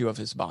virtue of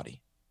his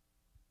body.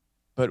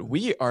 But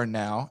we are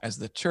now, as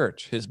the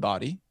church, his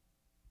body,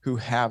 who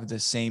have the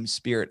same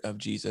Spirit of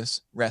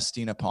Jesus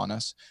resting upon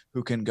us,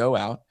 who can go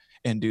out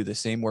and do the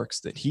same works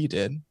that he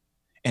did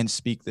and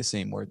speak the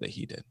same word that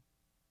he did,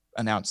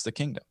 announce the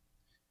kingdom.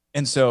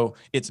 And so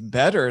it's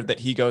better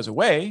that he goes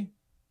away,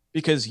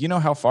 because you know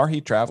how far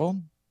he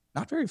traveled?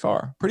 Not very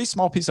far, pretty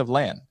small piece of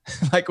land,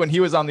 like when he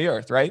was on the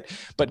earth, right?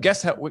 But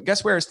guess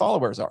where his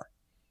followers are?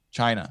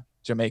 China,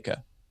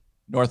 Jamaica,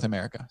 North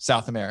America,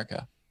 South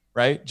America,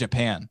 right?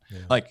 Japan.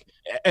 Like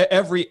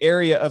every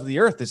area of the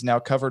earth is now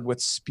covered with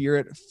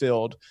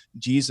Spirit-filled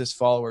Jesus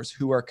followers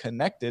who are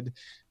connected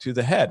to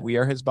the head. We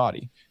are his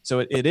body. So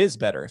it is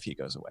better if he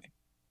goes away.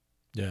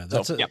 Yeah,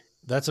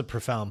 that's a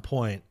profound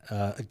point.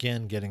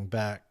 Again, getting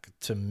back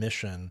to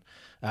mission,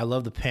 I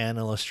love the Pan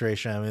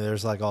illustration. I mean,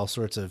 there's like all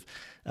sorts of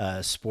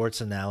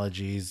sports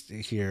analogies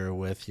here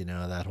with,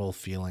 that whole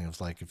feeling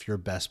of like, if your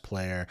best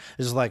player,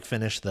 this is like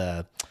finish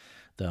the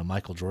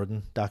Michael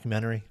Jordan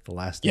documentary, The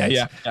Last Dance.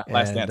 Yeah.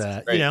 Last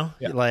Dance.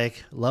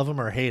 Like love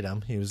him or hate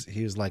him, he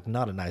was like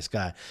not a nice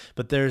guy,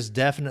 but there's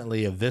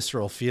definitely a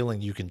visceral feeling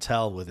you can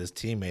tell with his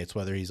teammates,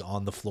 whether he's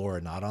on the floor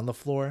or not on the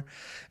floor.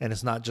 And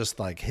it's not just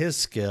like his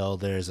skill.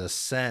 There's a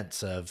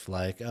sense of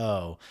like,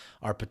 oh,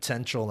 our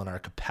potential and our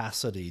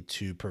capacity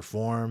to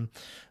perform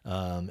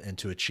and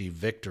to achieve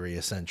victory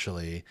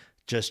essentially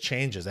just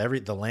changes.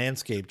 The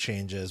landscape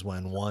changes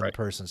when one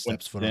person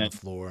steps foot on the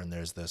floor, and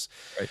there's this.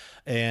 Right.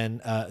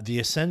 And the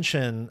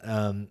ascension,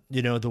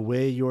 the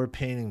way you're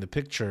painting the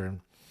picture,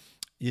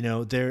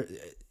 there,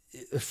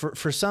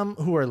 for some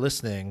who are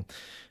listening,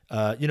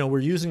 we're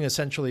using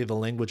essentially the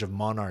language of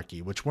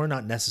monarchy, which we're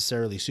not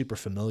necessarily super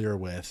familiar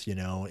with,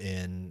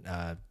 in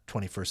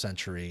 21st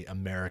century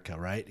America,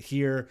 right?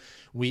 Here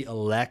we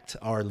elect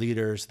our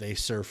leaders. They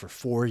serve for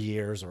 4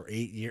 years or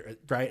 8 years,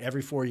 right?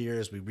 Every 4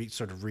 years we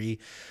sort of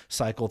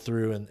recycle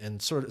through,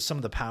 and sort of some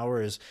of the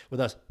power is with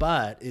us,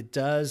 but it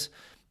does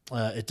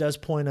it does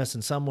point us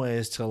in some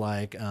ways to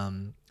like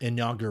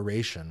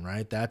inauguration,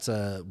 right? That's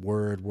a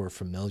word we're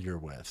familiar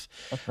with.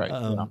 That's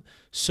right.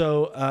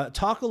 So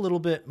talk a little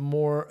bit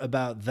more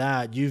about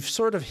that. You've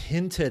sort of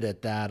hinted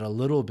at that a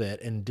little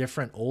bit in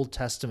different Old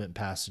Testament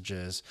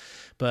passages,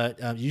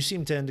 but you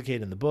seem to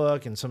indicate in the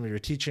book and some of your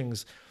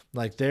teachings,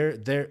 like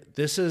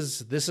this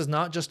is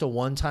not just a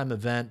one-time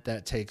event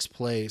that takes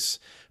place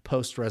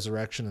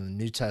post-resurrection in the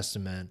New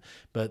Testament,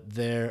 but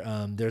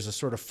there's a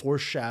sort of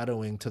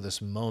foreshadowing to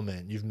this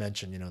moment. You've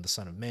mentioned, the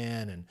Son of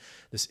Man and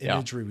this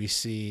imagery we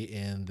see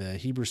in the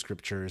Hebrew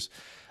Scriptures.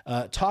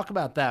 Talk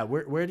about that.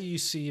 Where do you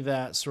see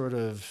that sort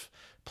of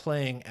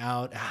playing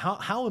out?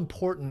 How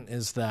important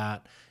is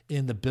that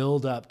in the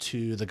build up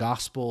to the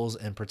Gospels,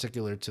 in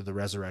particular to the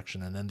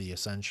resurrection and then the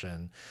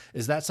ascension?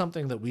 Is that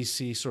something that we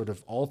see sort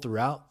of all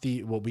throughout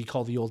what we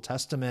call the Old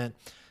Testament?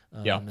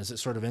 Is it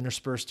sort of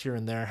interspersed here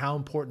and there? How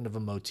important of a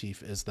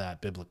motif is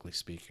that, biblically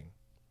speaking?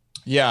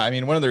 Yeah, I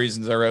mean, one of the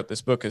reasons I wrote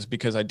this book is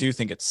because I do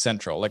think it's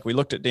central. Like, we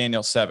looked at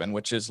Daniel 7,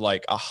 which is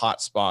like a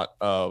hot spot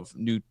of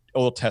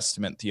Old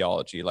Testament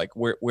theology. Like,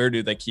 where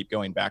do they keep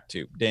going back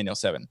to? Daniel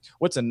 7.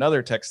 What's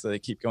another text that they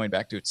keep going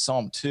back to? It's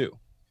Psalm 2.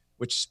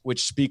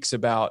 Which speaks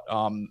about,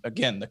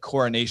 again, the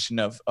coronation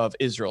of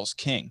Israel's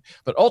king.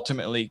 But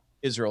ultimately,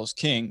 Israel's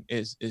king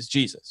is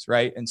Jesus,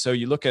 right? And so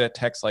you look at a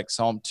text like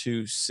Psalm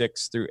 2,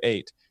 6 through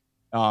 8.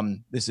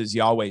 This is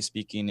Yahweh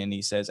speaking, and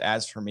he says,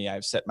 "As for me,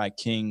 I've set my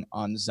king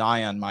on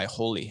Zion, my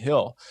holy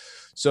hill."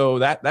 So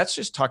that's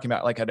just talking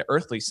about, like, an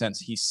earthly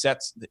sense. He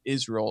sets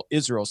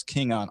Israel's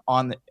king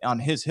on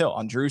his hill,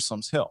 on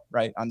Jerusalem's hill,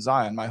 right? On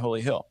Zion, my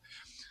holy hill.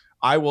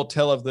 I will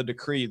tell of the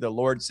decree. The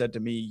Lord said to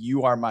me,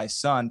 "You are my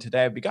son.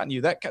 Today I've begotten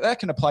you." That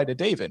can apply to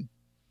David.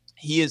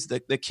 He is the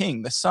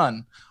king, the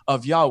son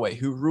of Yahweh,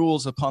 who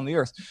rules upon the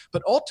earth.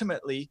 But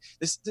ultimately,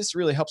 this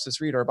really helps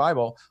us read our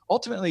Bible.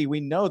 Ultimately,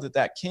 we know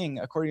that king,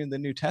 according to the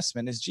New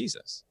Testament, is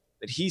Jesus.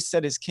 That he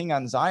set his king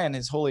on Zion,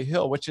 his holy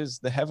hill, which is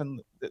the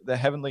heaven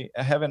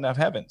of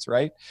heavens,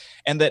 right?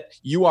 And that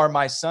you are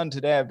my son,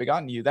 today I've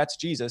begotten you. That's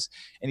Jesus.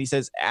 And he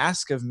says,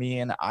 "Ask of me,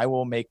 and I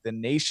will make the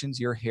nations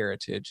your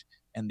heritage,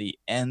 and the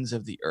ends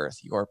of the earth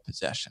your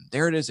possession."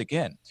 There it is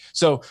again.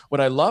 So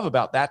what I love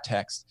about that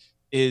text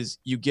is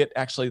you get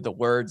actually the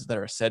words that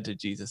are said to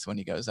Jesus when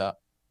he goes up,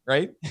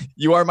 right?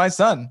 "You are my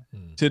son.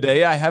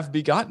 Today I have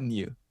begotten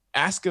you.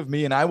 Ask of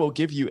me and I will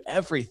give you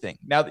everything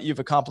now that you've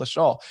accomplished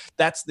all."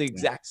 That's the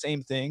exact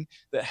same thing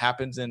that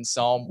happens in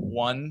Psalm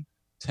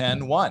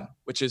 110:1,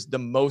 which is the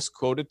most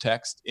quoted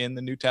text in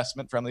the New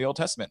Testament from the Old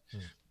Testament.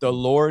 The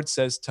Lord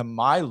says to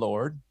my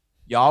Lord,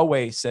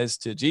 Yahweh says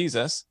to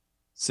Jesus,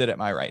 "Sit at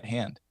my right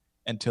hand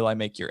until I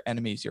make your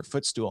enemies your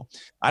footstool."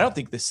 I don't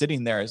think the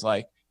sitting there is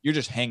like you're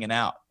just hanging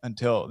out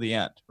until the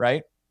end,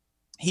 right?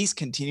 He's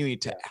continuing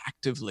to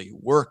actively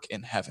work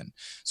in heaven.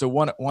 So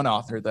one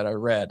author that I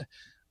read,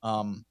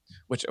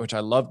 which I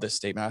love this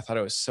statement, I thought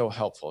it was so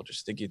helpful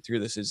just thinking through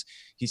this, is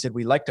he said,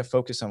 "We like to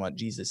focus on what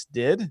Jesus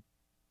did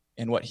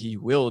and what he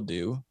will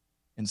do,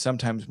 and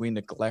sometimes we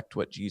neglect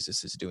what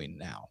Jesus is doing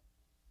now."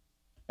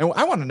 And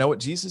I want to know what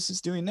Jesus is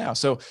doing now.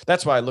 So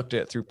that's why I looked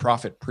at it through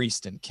prophet,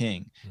 priest, and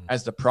king.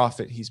 As the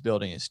prophet, he's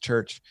building his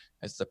church.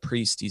 As the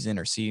priest, he's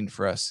interceding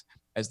for us.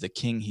 As the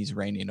king, he's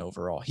reigning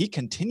over all. He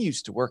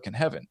continues to work in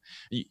heaven.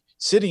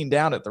 Sitting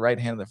down at the right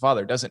hand of the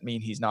Father doesn't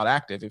mean he's not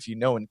active. If you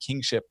know, in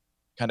kingship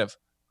kind of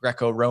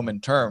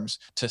Greco-Roman terms,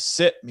 to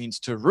sit means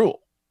to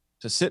rule.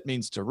 To sit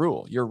means to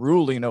rule. You're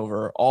ruling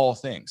over all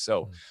things.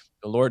 So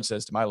the Lord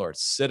says to my Lord,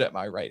 "Sit at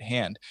my right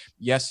hand."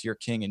 Yes, you're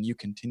king, and you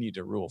continue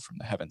to rule from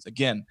the heavens.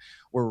 Again,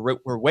 we're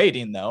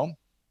waiting, though,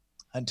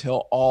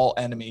 until all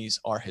enemies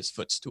are his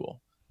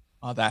footstool.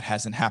 That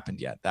hasn't happened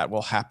yet. That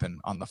will happen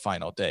on the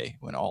final day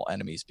when all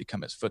enemies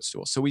become his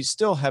footstool. So we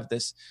still have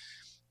this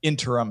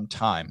interim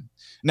time.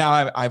 Now,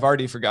 I've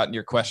already forgotten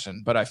your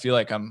question, but I feel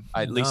like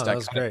that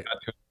was great.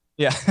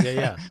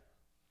 Yeah.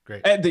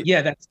 Great.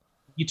 That's,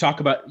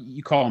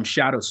 you call them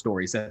shadow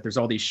stories, that there's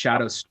all these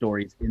shadow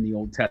stories in the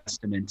Old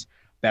Testament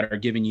that are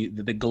giving you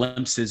the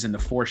glimpses and the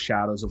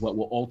foreshadows of what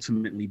will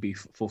ultimately be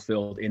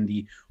fulfilled in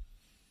the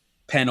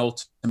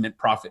penultimate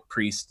prophet,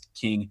 priest,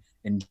 king,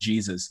 and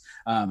Jesus.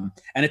 And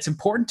it's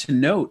important to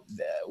note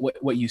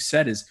that what you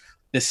said is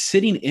the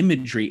sitting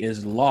imagery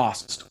is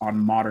lost on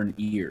modern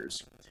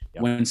ears.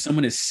 Yep. When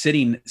someone is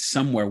sitting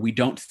somewhere, we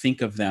don't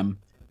think of them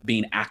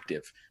being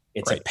active.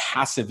 It's a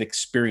passive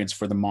experience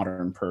for the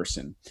modern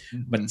person.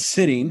 But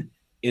sitting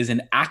is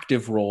an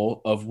active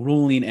role of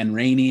ruling and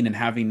reigning and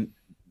having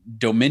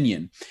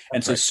dominion.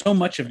 And so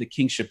much of the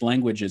kingship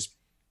language is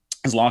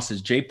lost,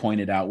 as Jay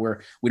pointed out,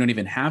 where we don't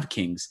even have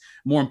kings.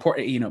 More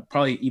important,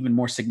 probably even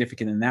more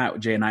significant than that,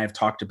 Jay and I have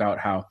talked about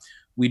how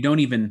we don't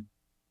even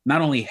not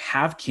only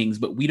have kings,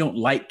 but we don't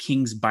like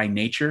kings by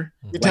nature.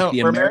 Like the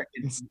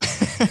Americans.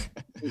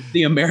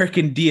 The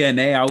American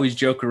DNA, I always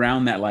joke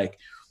around that, like,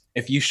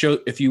 if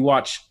you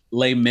watch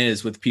Les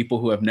Mis with people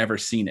who have never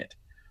seen it,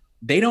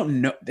 they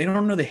don't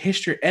know the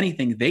history or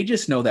anything. They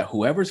just know that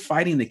whoever's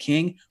fighting the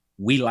king,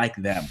 we like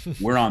them.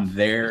 We're on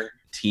their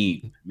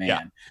team,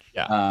 man.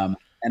 Yeah.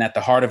 And at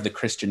the heart of the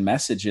Christian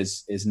message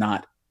is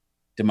not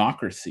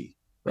democracy.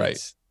 Right.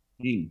 It's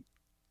king.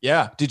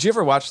 Yeah. Did you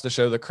ever watch the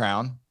show The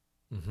Crown?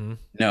 Mm-hmm.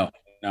 No.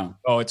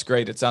 Oh, it's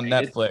great. It's on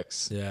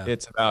Netflix. Yeah.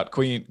 It's about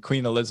Queen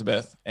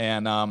Elizabeth.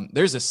 And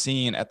there's a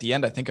scene at the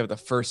end, I think, of the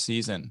first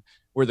season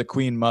where the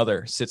Queen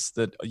Mother sits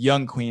the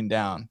young queen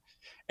down.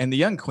 And the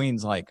young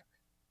queen's like,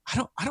 I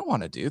don't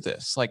want to do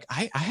this. Like,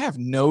 I have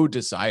no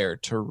desire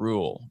to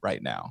rule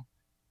right now.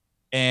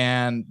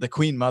 And the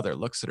Queen Mother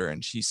looks at her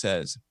and she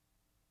says,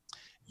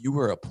 you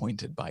were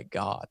appointed by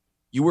God.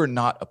 You were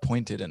not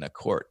appointed in a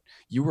court.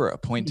 You were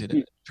appointed in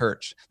a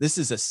church. This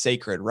is a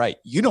sacred right.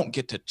 You don't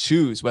get to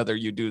choose whether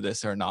you do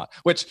this or not,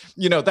 which,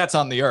 that's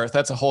on the earth.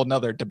 That's a whole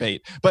nother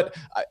debate. But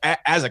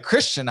as a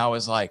Christian, I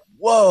was like,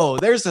 whoa,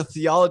 there's a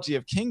theology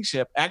of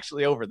kingship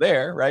actually over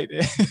there, right?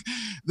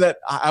 That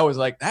I was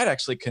like, that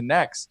actually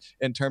connects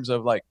in terms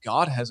of like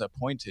God has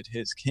appointed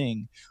his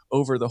king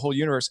over the whole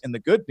universe. And the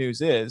good news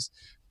is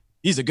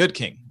he's a good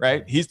king,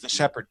 right? He's the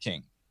shepherd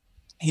king.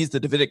 He's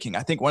the Davidic king.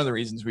 I think one of the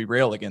reasons we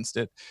rail against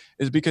it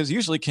is because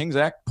usually kings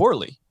act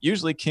poorly.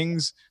 Usually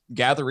kings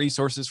gather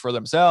resources for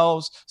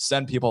themselves,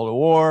 send people to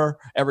war,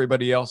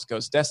 everybody else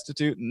goes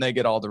destitute, and they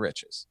get all the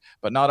riches.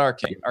 But not our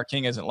king. Our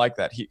king isn't like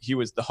that. He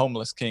was the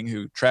homeless king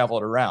who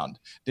traveled around.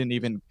 He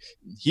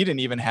didn't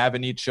even have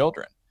any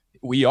children.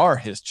 We are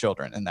his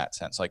children in that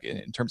sense, like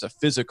in terms of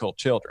physical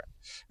children.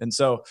 And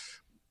so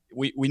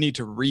we need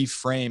to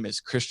reframe as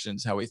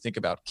Christians how we think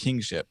about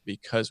kingship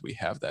because we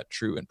have that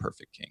true and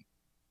perfect king.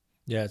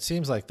 Yeah, it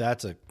seems like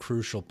that's a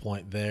crucial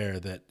point there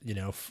that,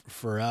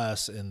 for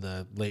us in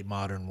the late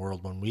modern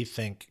world, when we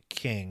think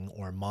king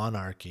or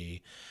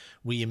monarchy,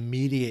 we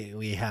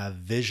immediately have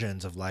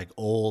visions of like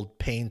old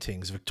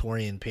paintings,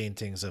 Victorian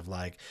paintings of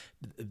like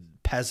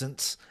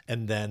peasants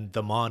and then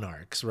the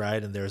monarchs,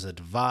 right? And there's a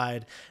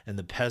divide, and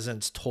the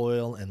peasants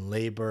toil and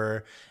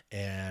labor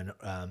and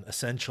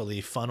essentially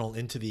funnel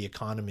into the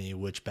economy,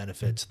 which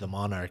benefits the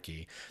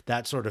monarchy,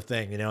 that sort of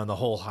thing, and the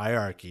whole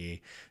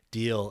hierarchy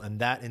deal. And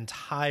that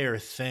entire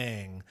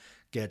thing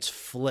gets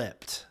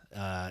flipped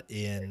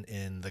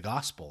in the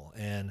gospel.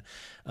 And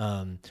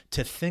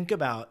to think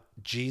about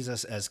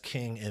Jesus as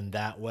king in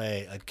that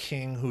way, a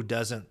king who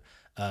doesn't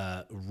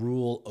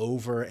rule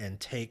over and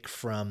take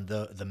from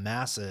the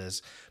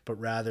masses, but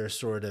rather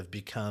sort of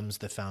becomes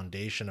the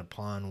foundation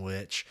upon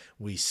which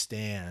we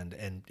stand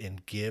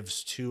and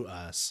gives to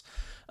us.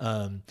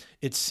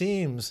 It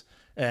seems,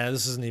 and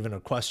this isn't even a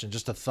question,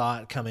 just a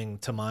thought coming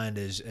to mind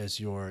as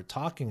you're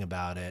talking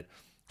about it,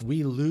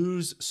 we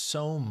lose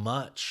so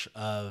much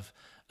of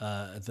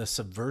the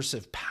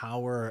subversive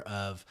power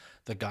of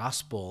the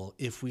gospel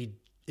if we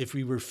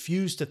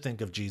refuse to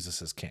think of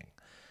Jesus as king.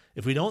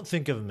 If we don't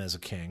think of him as a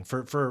king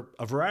for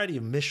a variety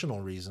of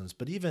missional reasons,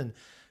 but even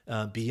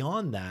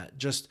beyond that,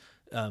 just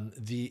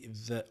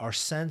our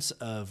sense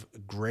of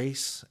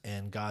grace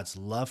and God's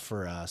love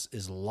for us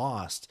is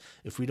lost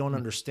if we don't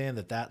understand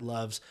that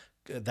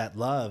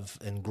love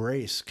and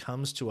grace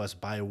comes to us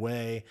by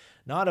way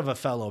not of a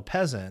fellow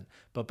peasant,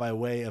 but by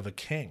way of a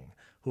king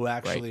who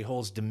actually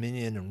holds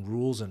dominion and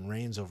rules and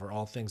reigns over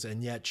all things,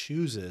 and yet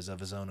chooses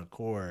of his own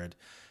accord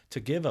to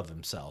give of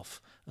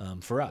himself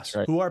for us,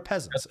 who are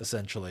peasants,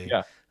 essentially,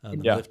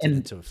 lifted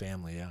into a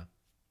family. Yeah.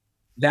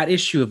 That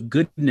issue of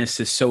goodness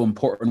is so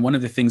important. One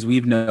of the things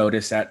we've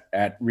noticed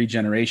at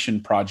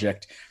Regeneration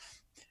Project,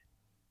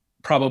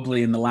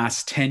 probably in the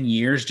last 10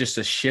 years, just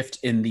a shift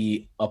in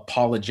the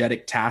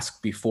apologetic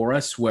task before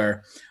us,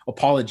 where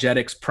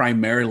apologetics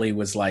primarily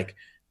was like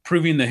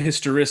proving the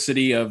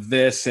historicity of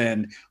this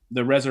and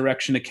the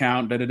resurrection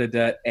account,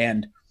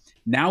 and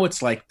now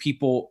it's like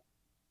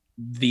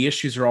the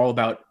issues are all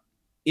about,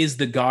 is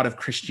the God of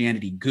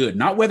Christianity good?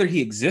 Not whether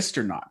he exists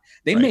or not.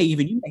 You may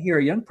hear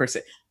a young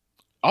person,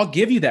 I'll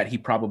give you that he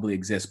probably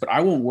exists, but I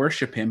won't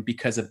worship him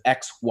because of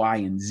X, Y,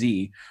 and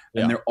Z.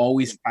 And they're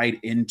always tied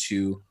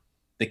into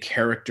the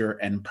character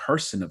and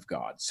person of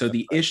God. So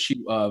the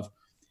issue of,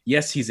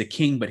 yes, he's a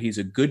king, but he's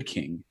a good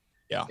king,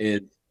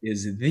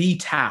 is the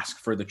task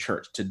for the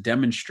church to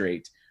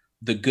demonstrate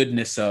the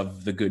goodness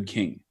of the good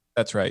king.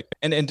 That's right.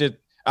 And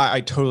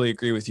I totally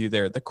agree with you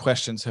there. The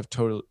questions have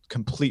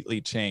completely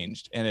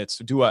changed. And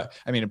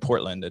in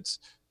Portland,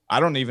 I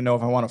don't even know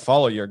if I want to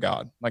follow your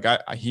God. Like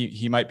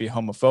he might be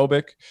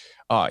homophobic.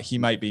 He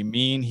might be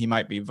mean. He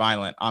might be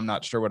violent. I'm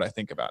not sure what I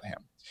think about him.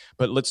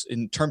 But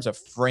in terms of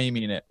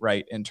framing it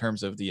right, in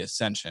terms of the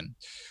ascension,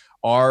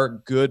 our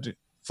good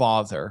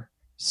Father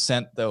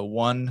sent the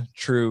one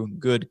true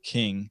good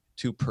king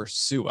to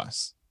pursue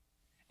us.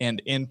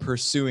 And in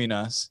pursuing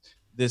us,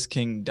 this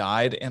king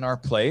died in our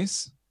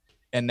place.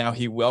 And now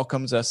he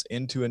welcomes us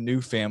into a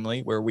new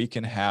family where we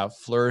can have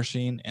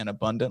flourishing and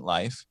abundant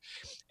life.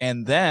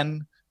 And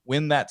then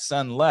when that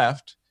son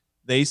left,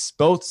 they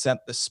both sent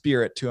the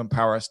Spirit to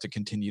empower us to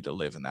continue to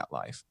live in that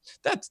life.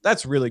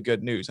 That's really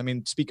good news. I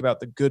mean, speak about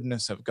the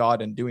goodness of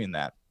God in doing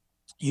that.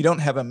 You don't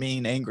have a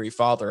mean, angry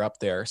father up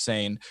there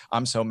saying,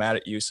 I'm so mad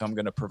at you, so I'm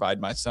going to provide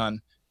my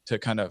son to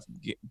kind of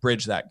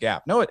bridge that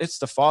gap. No, it's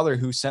the Father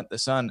who sent the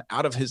Son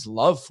out of his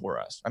love for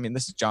us. I mean,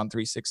 this is John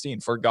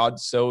 3:16. For God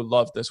so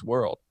loved this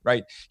world,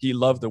 right? He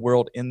loved the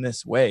world in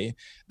this way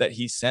that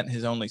he sent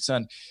his only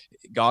Son.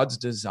 God's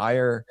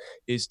desire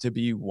is to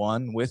be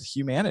one with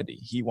humanity.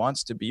 He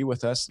wants to be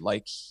with us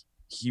like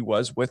he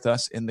was with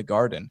us in the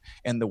garden.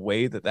 And the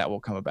way that that will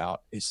come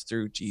about is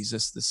through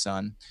Jesus, the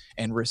Son,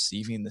 and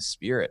receiving the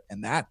Spirit.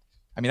 And that,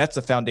 I mean, that's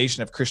the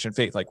foundation of Christian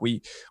faith. Like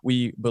we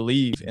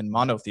believe in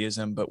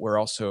monotheism, but we're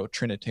also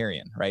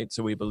Trinitarian, right?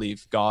 So we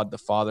believe God the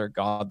Father,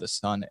 God the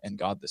Son, and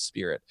God the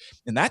Spirit.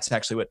 And that's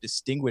actually what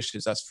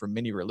distinguishes us from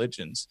many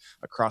religions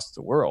across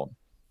the world.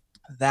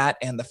 That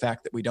and the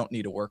fact that we don't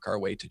need to work our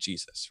way to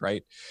Jesus,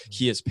 right?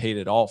 He has paid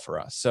it all for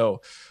us.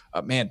 So,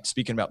 man,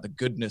 speaking about the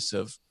goodness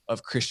of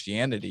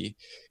Christianity,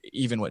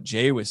 even what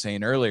Jay was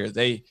saying earlier,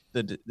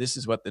 this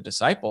is what the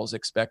disciples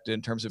expected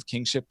in terms of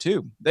kingship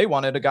too. They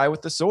wanted a guy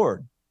with the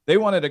sword. They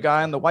wanted a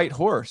guy on the white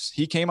horse.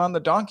 He came on the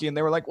donkey and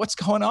they were like, what's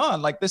going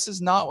on? Like, this is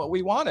not what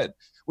we wanted.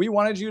 We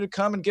wanted you to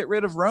come and get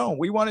rid of Rome.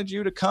 We wanted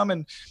you to come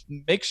and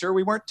make sure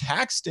we weren't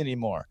taxed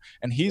anymore.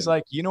 And he's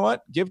like, you know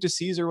what? Give to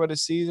Caesar what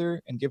is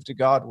Caesar and give to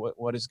God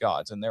what is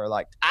God's. And they were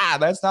like,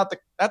 that's not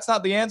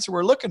the answer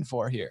we're looking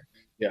for here.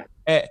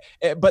 Yeah.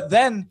 But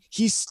then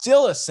he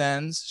still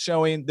ascends,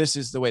 showing this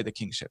is the way the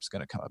kingship's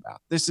going to come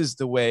about. This is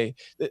the way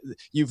that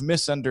you've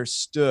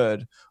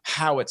misunderstood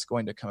how it's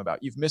going to come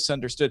about. You've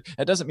misunderstood.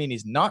 That doesn't mean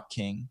he's not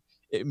king.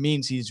 It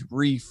means he's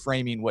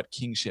reframing what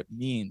kingship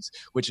means,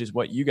 which is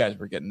what you guys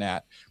were getting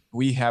at.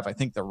 We have, I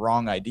think, the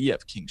wrong idea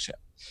of kingship.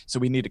 So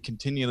we need to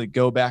continually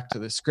go back to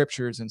the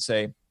scriptures and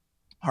say,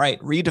 all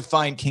right,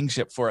 redefine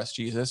kingship for us,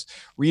 Jesus.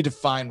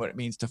 Redefine what it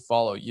means to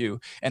follow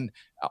you. And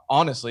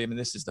honestly, I mean,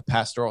 this is the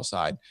pastoral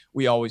side.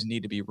 We always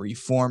need to be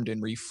reformed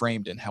and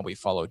reframed in how we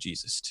follow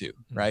Jesus too,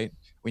 right?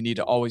 We need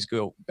to always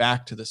go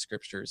back to the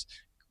scriptures,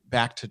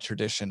 back to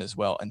tradition as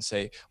well, and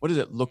say, what does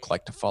it look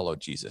like to follow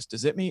Jesus?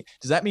 Does that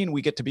mean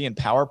we get to be in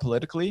power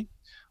politically?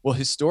 Well,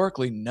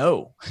 historically,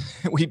 no,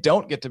 we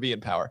don't get to be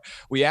in power.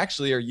 We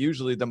actually are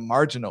usually the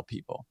marginal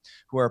people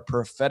who are a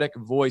prophetic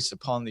voice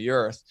upon the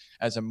earth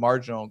as a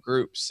marginal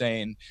group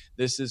saying,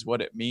 this is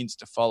what it means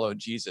to follow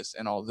Jesus.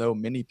 And although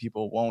many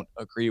people won't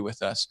agree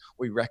with us,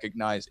 we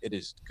recognize it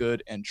is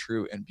good and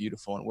true and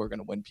beautiful, and we're going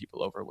to win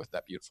people over with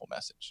that beautiful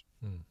message.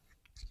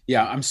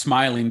 Yeah, I'm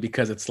smiling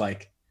because it's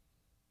like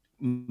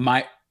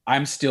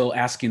I'm still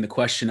asking the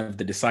question of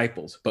the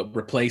disciples, but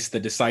replace the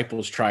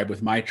disciples' tribe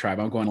with my tribe.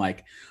 I'm going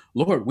like,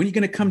 Lord, when are you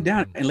going to come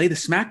down and lay the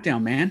smack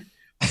down, man?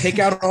 Take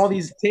out all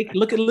these,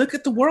 look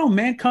at the world,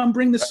 man. Come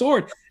bring the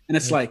sword. And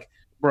it's like,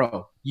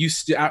 bro,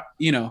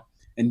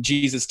 and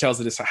Jesus tells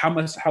it,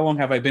 how long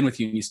have I been with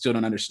you? And you still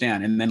don't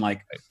understand. And then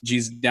like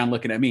Jesus down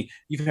looking at me,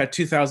 you've had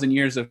 2,000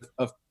 years of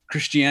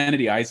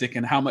Christianity, Isaac,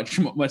 and how much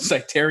I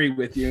tarry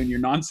with you and your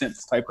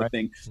nonsense type of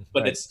thing.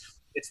 But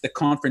it's the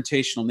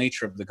confrontational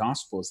nature of the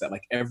gospel, is that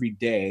like every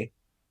day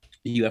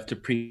you have to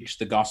preach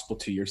the gospel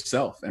to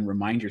yourself and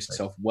remind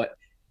yourself what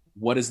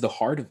is the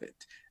heart of it.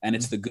 And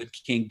it's the good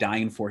king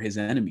dying for his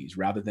enemies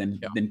rather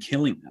than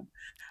killing them.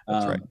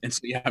 And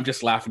so, I'm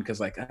just laughing because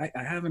like, I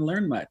haven't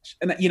learned much.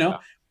 And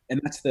and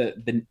that's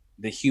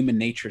the human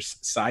nature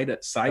side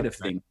of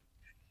things.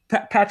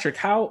 Patrick,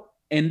 how,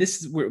 and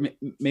this is where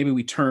maybe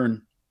we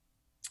turn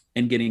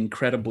and get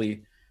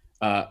incredibly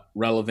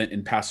relevant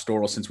in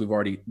pastoral, since we've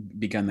already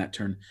begun that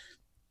turn.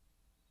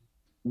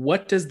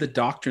 What does the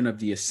doctrine of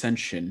the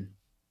ascension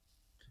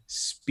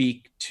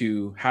speak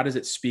to? How does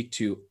it speak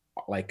to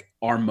like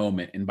our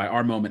moment? And by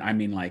our moment, I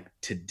mean like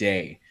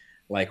today.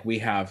 Like we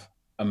have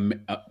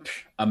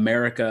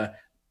America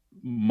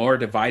more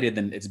divided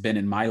than it's been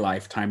in my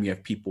lifetime. You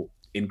have people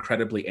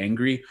incredibly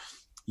angry.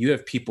 You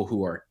have people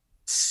who are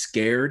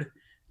scared.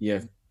 You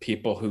have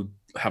people who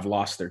have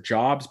lost their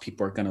jobs.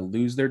 People are going to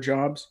lose their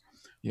jobs.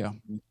 Yeah.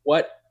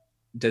 What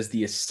does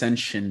the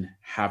ascension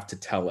have to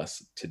tell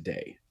us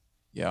today?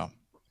 Yeah.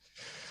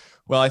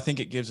 Well, I think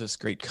it gives us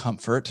great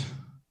comfort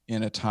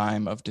in a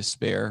time of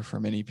despair for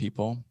many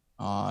people,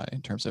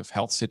 in terms of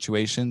health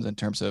situations, in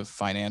terms of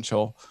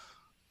financial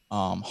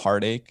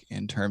heartache,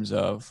 in terms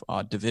of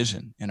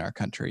division in our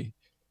country.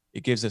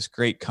 It gives us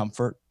great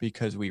comfort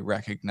because we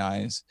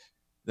recognize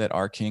that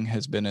our King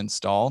has been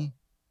installed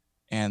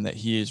and that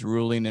he is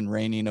ruling and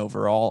reigning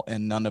over all,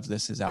 and none of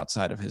this is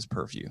outside of his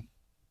purview.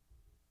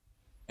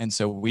 And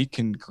so we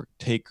can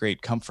take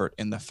great comfort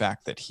in the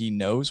fact that he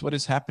knows what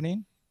is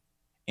happening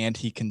and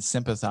he can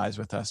sympathize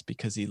with us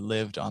because he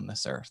lived on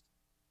this earth.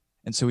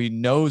 And so he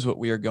knows what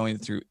we are going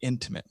through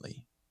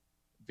intimately,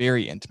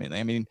 very intimately.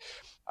 I mean,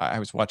 I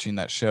was watching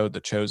that show, The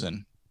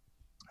Chosen.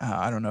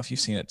 I don't know if you've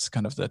seen it. It's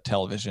kind of the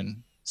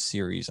television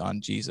series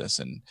on Jesus.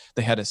 And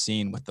they had a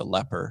scene with the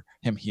leper,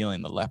 him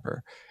healing the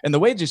leper. And the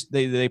way just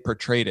they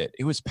portrayed it,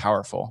 it was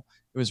powerful.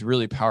 It was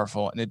really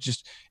powerful. And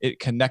it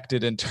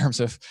connected in terms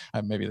of,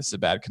 maybe this is a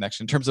bad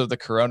connection, in terms of the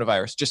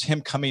coronavirus, just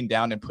him coming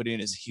down and putting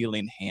his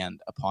healing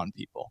hand upon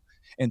people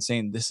and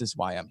saying, this is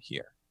why I'm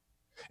here.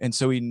 And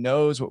so he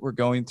knows what we're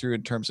going through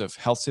in terms of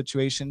health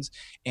situations,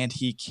 and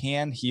he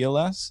can heal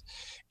us.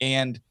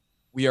 And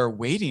we are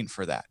waiting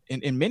for that.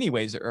 In many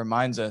ways, it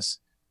reminds us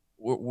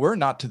we're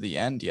not to the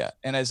end yet.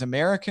 And as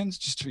Americans,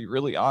 just to be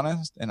really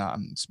honest, and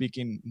I'm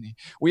speaking,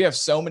 we have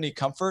so many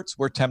comforts.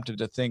 We're tempted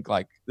to think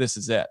like, this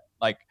is it.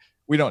 Like,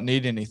 we don't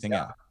need anything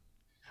else.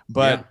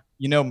 But,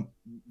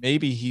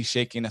 maybe he's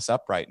shaking us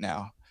up right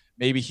now.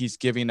 Maybe he's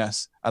giving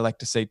us, I like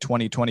to say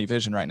 2020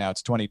 vision right now.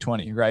 It's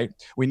 2020, right?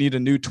 We need a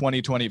new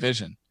 2020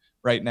 vision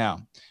right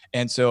now.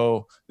 And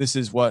so this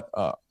is what,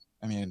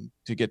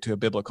 to get to a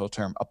biblical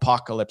term,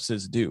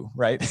 apocalypses do,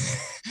 right?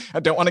 I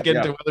don't want to get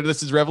into whether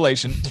this is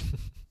Revelation.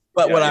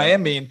 But what I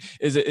am mean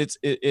is it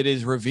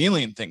is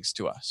revealing things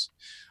to us.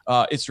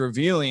 It's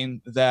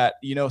revealing that,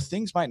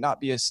 things might not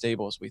be as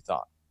stable as we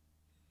thought.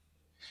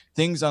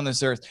 Things on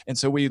this earth. And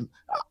so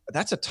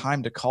that's a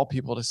time to call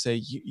people to say,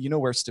 you know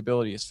where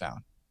stability is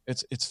found.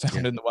 It's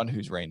found in the one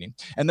who's reigning.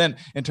 And then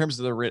in terms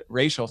of the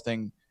racial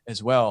thing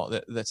as well,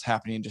 that's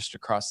happening just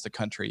across the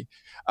country.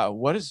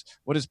 What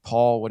does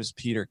Paul, what does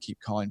Peter keep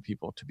calling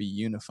people to be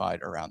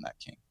unified around that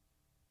king?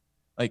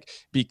 Like,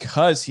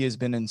 because he has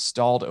been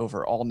installed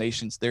over all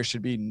nations, there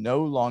should be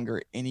no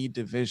longer any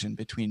division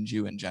between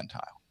Jew and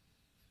Gentile.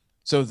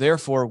 So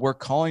therefore, we're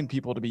calling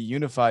people to be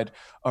unified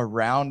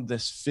around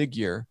this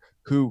figure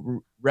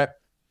who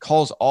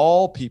calls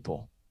all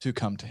people to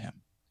come to him.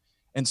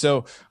 And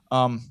so,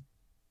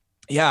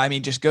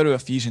 just go to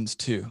Ephesians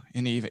 2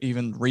 and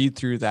even read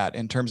through that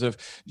in terms of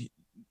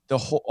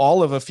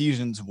all of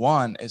Ephesians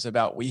 1 is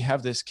about, we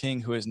have this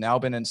king who has now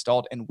been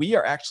installed and we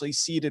are actually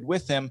seated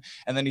with him.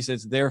 And then he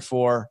says,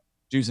 therefore,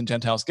 Jews and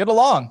Gentiles, get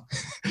along.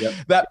 Yep.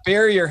 That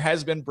barrier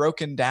has been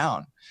broken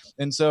down.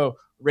 And so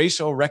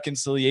racial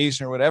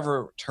reconciliation, or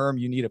whatever term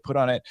you need to put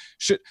on it,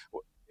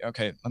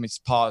 let me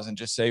pause and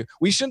just say,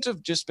 we shouldn't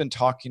have just been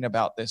talking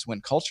about this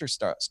when culture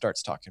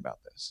starts talking about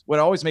this. What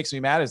always makes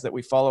me mad is that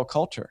we follow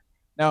culture.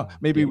 Now,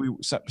 maybe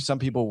some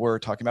people were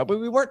talking about, but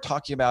we weren't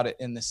talking about it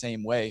in the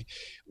same way.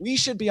 We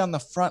should be on the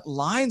front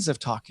lines of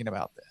talking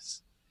about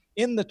this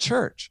in the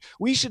church.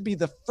 We should be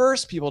the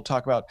first people to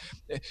talk about.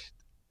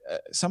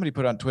 Somebody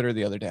put on Twitter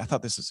the other day, I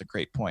thought this was a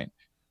great point.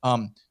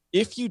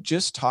 If you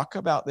just talk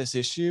about this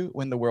issue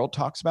when the world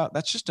talks about,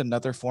 that's just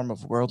another form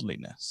of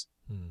worldliness.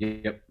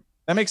 Yep.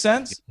 That makes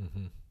sense?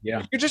 Mm-hmm.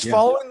 Yeah. You're just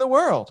following the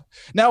world.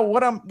 Now,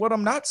 what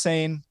I'm not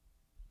saying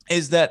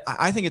is that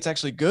I think it's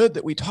actually good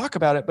that we talk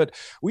about it, but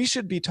we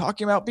should be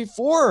talking about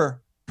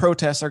before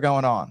protests are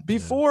going on,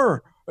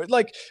 before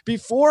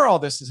all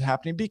this is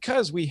happening,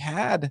 because we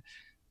had,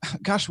 I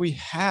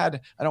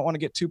don't want to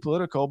get too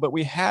political, but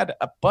we had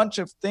a bunch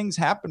of things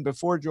happen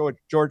before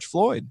George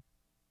Floyd.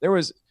 There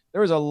was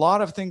a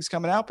lot of things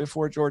coming out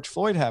before George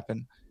Floyd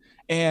happened,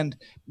 and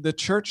the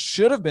church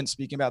should have been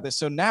speaking about this.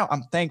 So now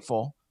I'm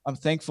thankful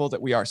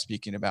that we are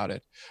speaking about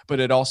it, but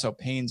it also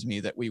pains me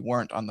that we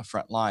weren't on the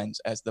front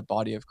lines as the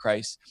body of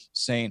Christ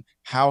saying,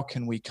 how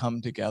can we come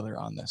together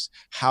on this?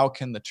 How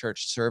can the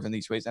church serve in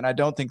these ways? And I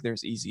don't think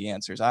there's easy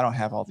answers. I don't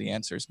have all the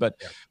answers, but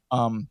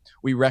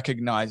we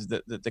recognize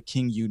that the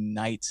king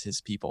unites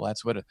his people.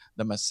 That's what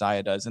the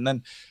Messiah does. And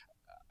then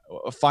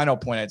a final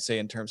point I'd say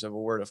in terms of a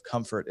word of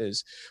comfort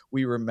is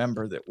we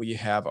remember that we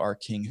have our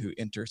king who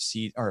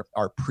intercedes,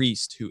 our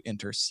priest who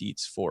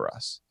intercedes for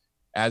us.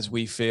 As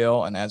we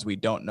fail and as we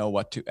don't know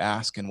what to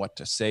ask and what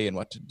to say and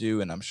what to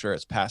do, and I'm sure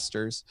as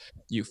pastors,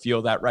 you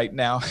feel that right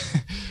now.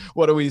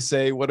 What do we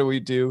say? What do we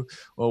do?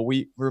 Well,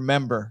 we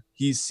remember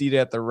he's seated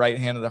at the right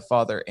hand of the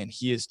Father, and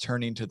he is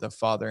turning to the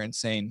Father and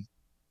saying,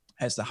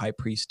 as the high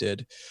priest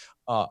did,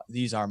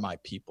 these are my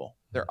people.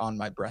 They're on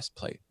my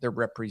breastplate. They're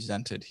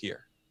represented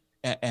here.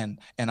 And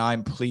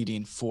I'm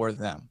pleading for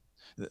them.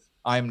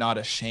 I'm not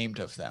ashamed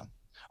of them.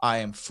 I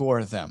am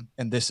for them.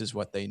 And this is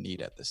what they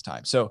need at this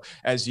time. So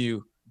as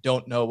you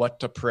don't know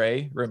what to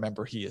pray,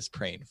 remember he is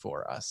praying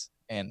for us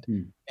and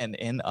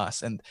in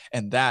us. And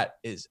that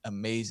is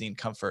amazing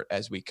comfort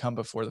as we come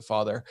before the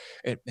Father.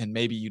 And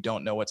maybe you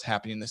don't know what's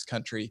happening in this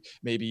country.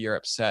 Maybe you're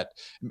upset.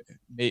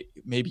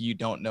 Maybe you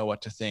don't know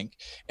what to think.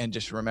 And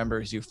just remember,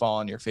 as you fall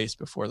on your face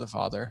before the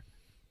Father,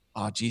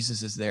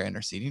 Jesus is there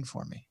interceding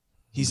for me.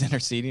 He's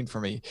interceding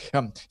for me.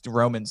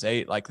 Romans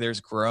 8, like there's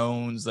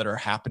groans that are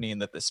happening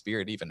that the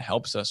Spirit even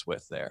helps us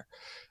with there.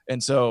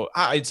 And so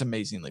it's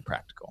amazingly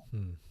practical.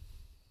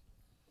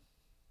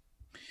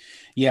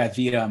 Yeah,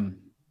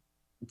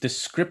 the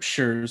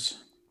scriptures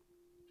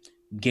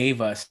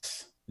gave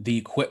us the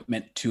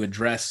equipment to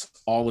address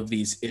all of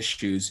these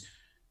issues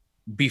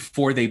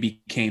before they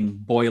became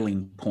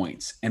boiling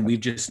points, and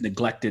we've just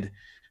neglected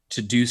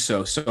to do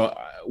so. So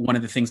one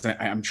of the things that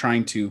I'm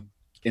trying to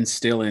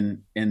instill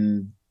in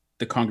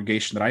the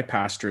congregation that I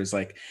pastor is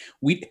like,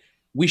 we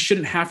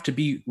shouldn't have to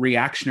be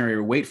reactionary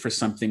or wait for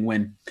something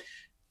when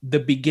the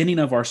beginning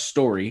of our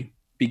story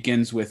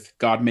begins with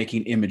God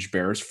making image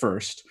bearers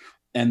first.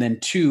 And then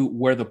 2,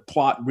 where the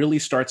plot really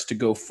starts to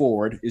go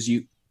forward is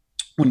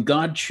when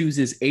God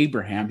chooses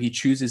Abraham, he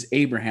chooses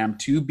Abraham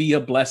to be a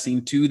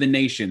blessing to the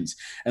nations.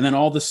 And then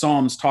all the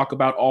Psalms talk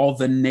about all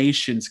the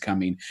nations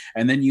coming.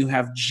 And then you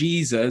have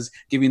Jesus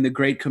giving the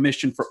Great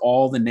Commission for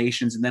all the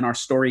nations. And then our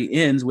story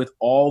ends with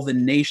all the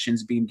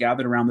nations being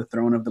gathered around the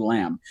throne of the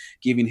Lamb,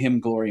 giving him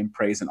glory and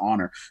praise and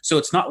honor. So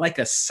it's not like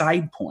a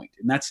side point.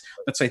 And that's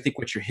I think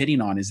what you're hitting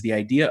on is the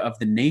idea of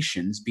the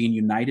nations being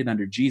united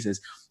under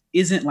Jesus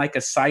isn't like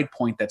a side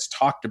point that's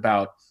talked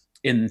about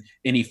in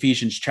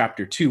Ephesians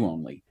chapter 2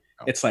 only.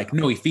 It's like,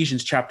 no,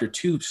 Ephesians chapter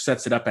 2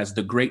 sets it up as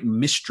the great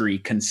mystery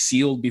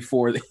concealed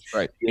before the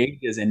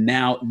ages. And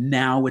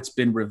now it's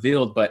been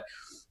revealed. But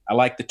I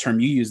like the term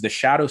you use, the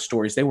shadow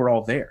stories. They were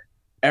all there.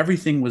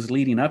 Everything was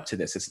leading up to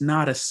this. It's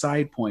not a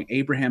side point.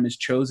 Abraham is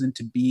chosen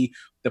to be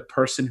the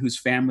person whose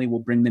family will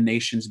bring the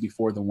nations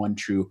before the one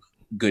true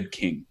good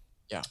king.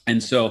 Yeah.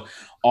 And so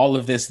all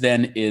of this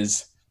then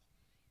is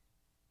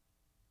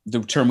the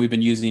term we've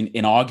been using,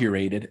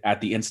 inaugurated at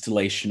the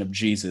installation of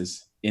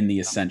Jesus in the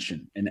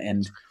ascension.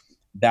 And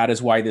that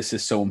is why this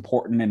is so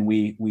important. And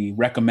we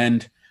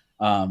recommend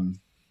the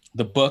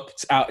book.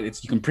 It's out.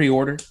 You can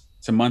pre-order.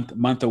 It's a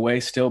month away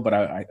still, but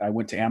I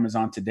went to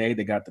Amazon today.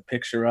 They got the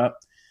picture up.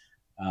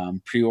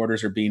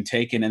 Pre-orders are being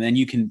taken. And then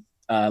you can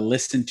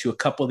listen to a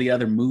couple of the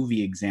other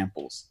movie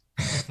examples.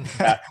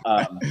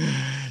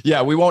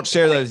 Yeah, we won't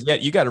share those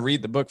yet. You got to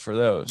read the book for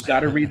those.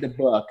 Got to read the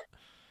book.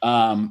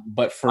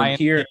 But from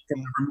here,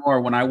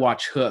 more, when I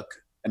watch Hook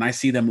and I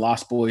see them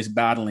Lost Boys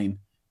battling,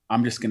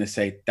 I'm just going to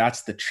say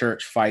that's the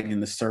church fighting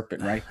the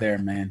serpent right there,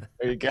 man.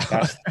 There you go.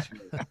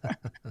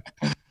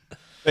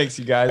 Thanks,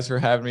 you guys, for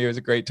having me. It was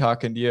a great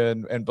talking to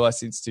you, and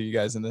blessings to you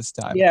guys in this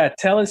time. Yeah,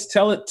 tell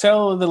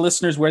the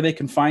listeners where they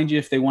can find you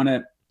if they want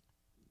to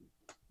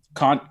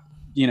find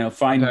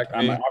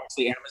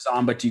obviously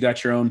Amazon, but you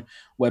got your own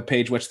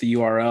webpage. What's the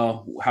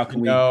URL? How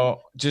can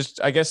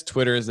I guess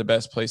Twitter is the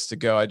best place to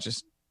go.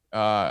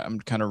 I'm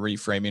kind of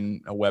reframing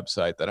a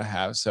website that I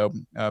have. So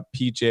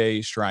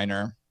PJ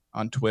Schreiner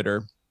on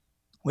Twitter,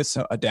 with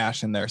a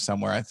dash in there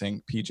somewhere. I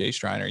think PJ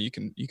Schreiner. You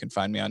can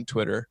find me on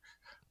Twitter,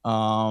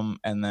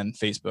 and then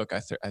Facebook.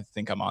 I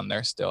think I'm on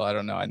there still. I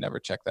don't know. I never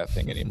check that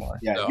thing anymore.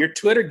 Yeah, so. Your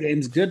Twitter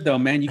game's good though,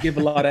 man. You give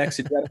a lot of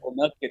exegetical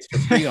nuggets for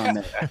free on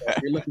there. So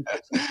if you're looking for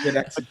some good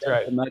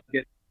exegetical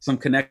nuggets, some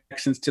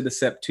connections to the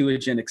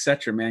Septuagint,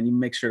 etc., man, you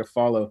make sure to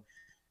follow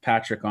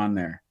Patrick on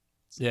there.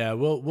 Yeah,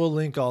 we'll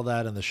link all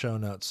that in the show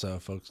notes so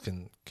folks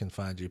can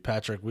find you.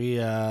 Patrick,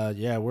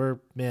 we're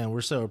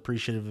so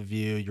appreciative of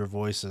you. Your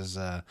voice is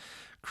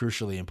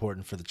crucially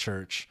important for the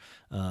church.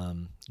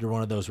 You're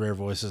one of those rare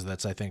voices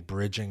that's, I think,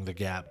 bridging the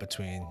gap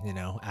between,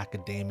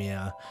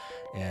 academia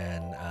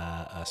and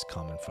us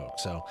common folk.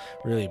 So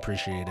really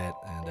appreciate it,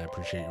 and I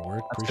appreciate your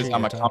work. Because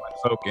I'm a common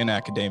folk in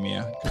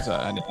academia, because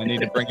I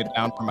need to bring it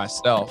down for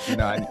myself.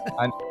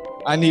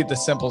 I need the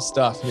simple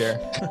stuff here.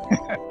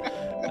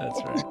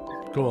 That's right.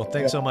 Cool.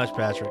 Thanks so much,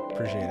 Patrick.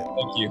 Appreciate it.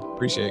 Thank you.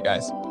 Appreciate it,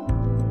 guys.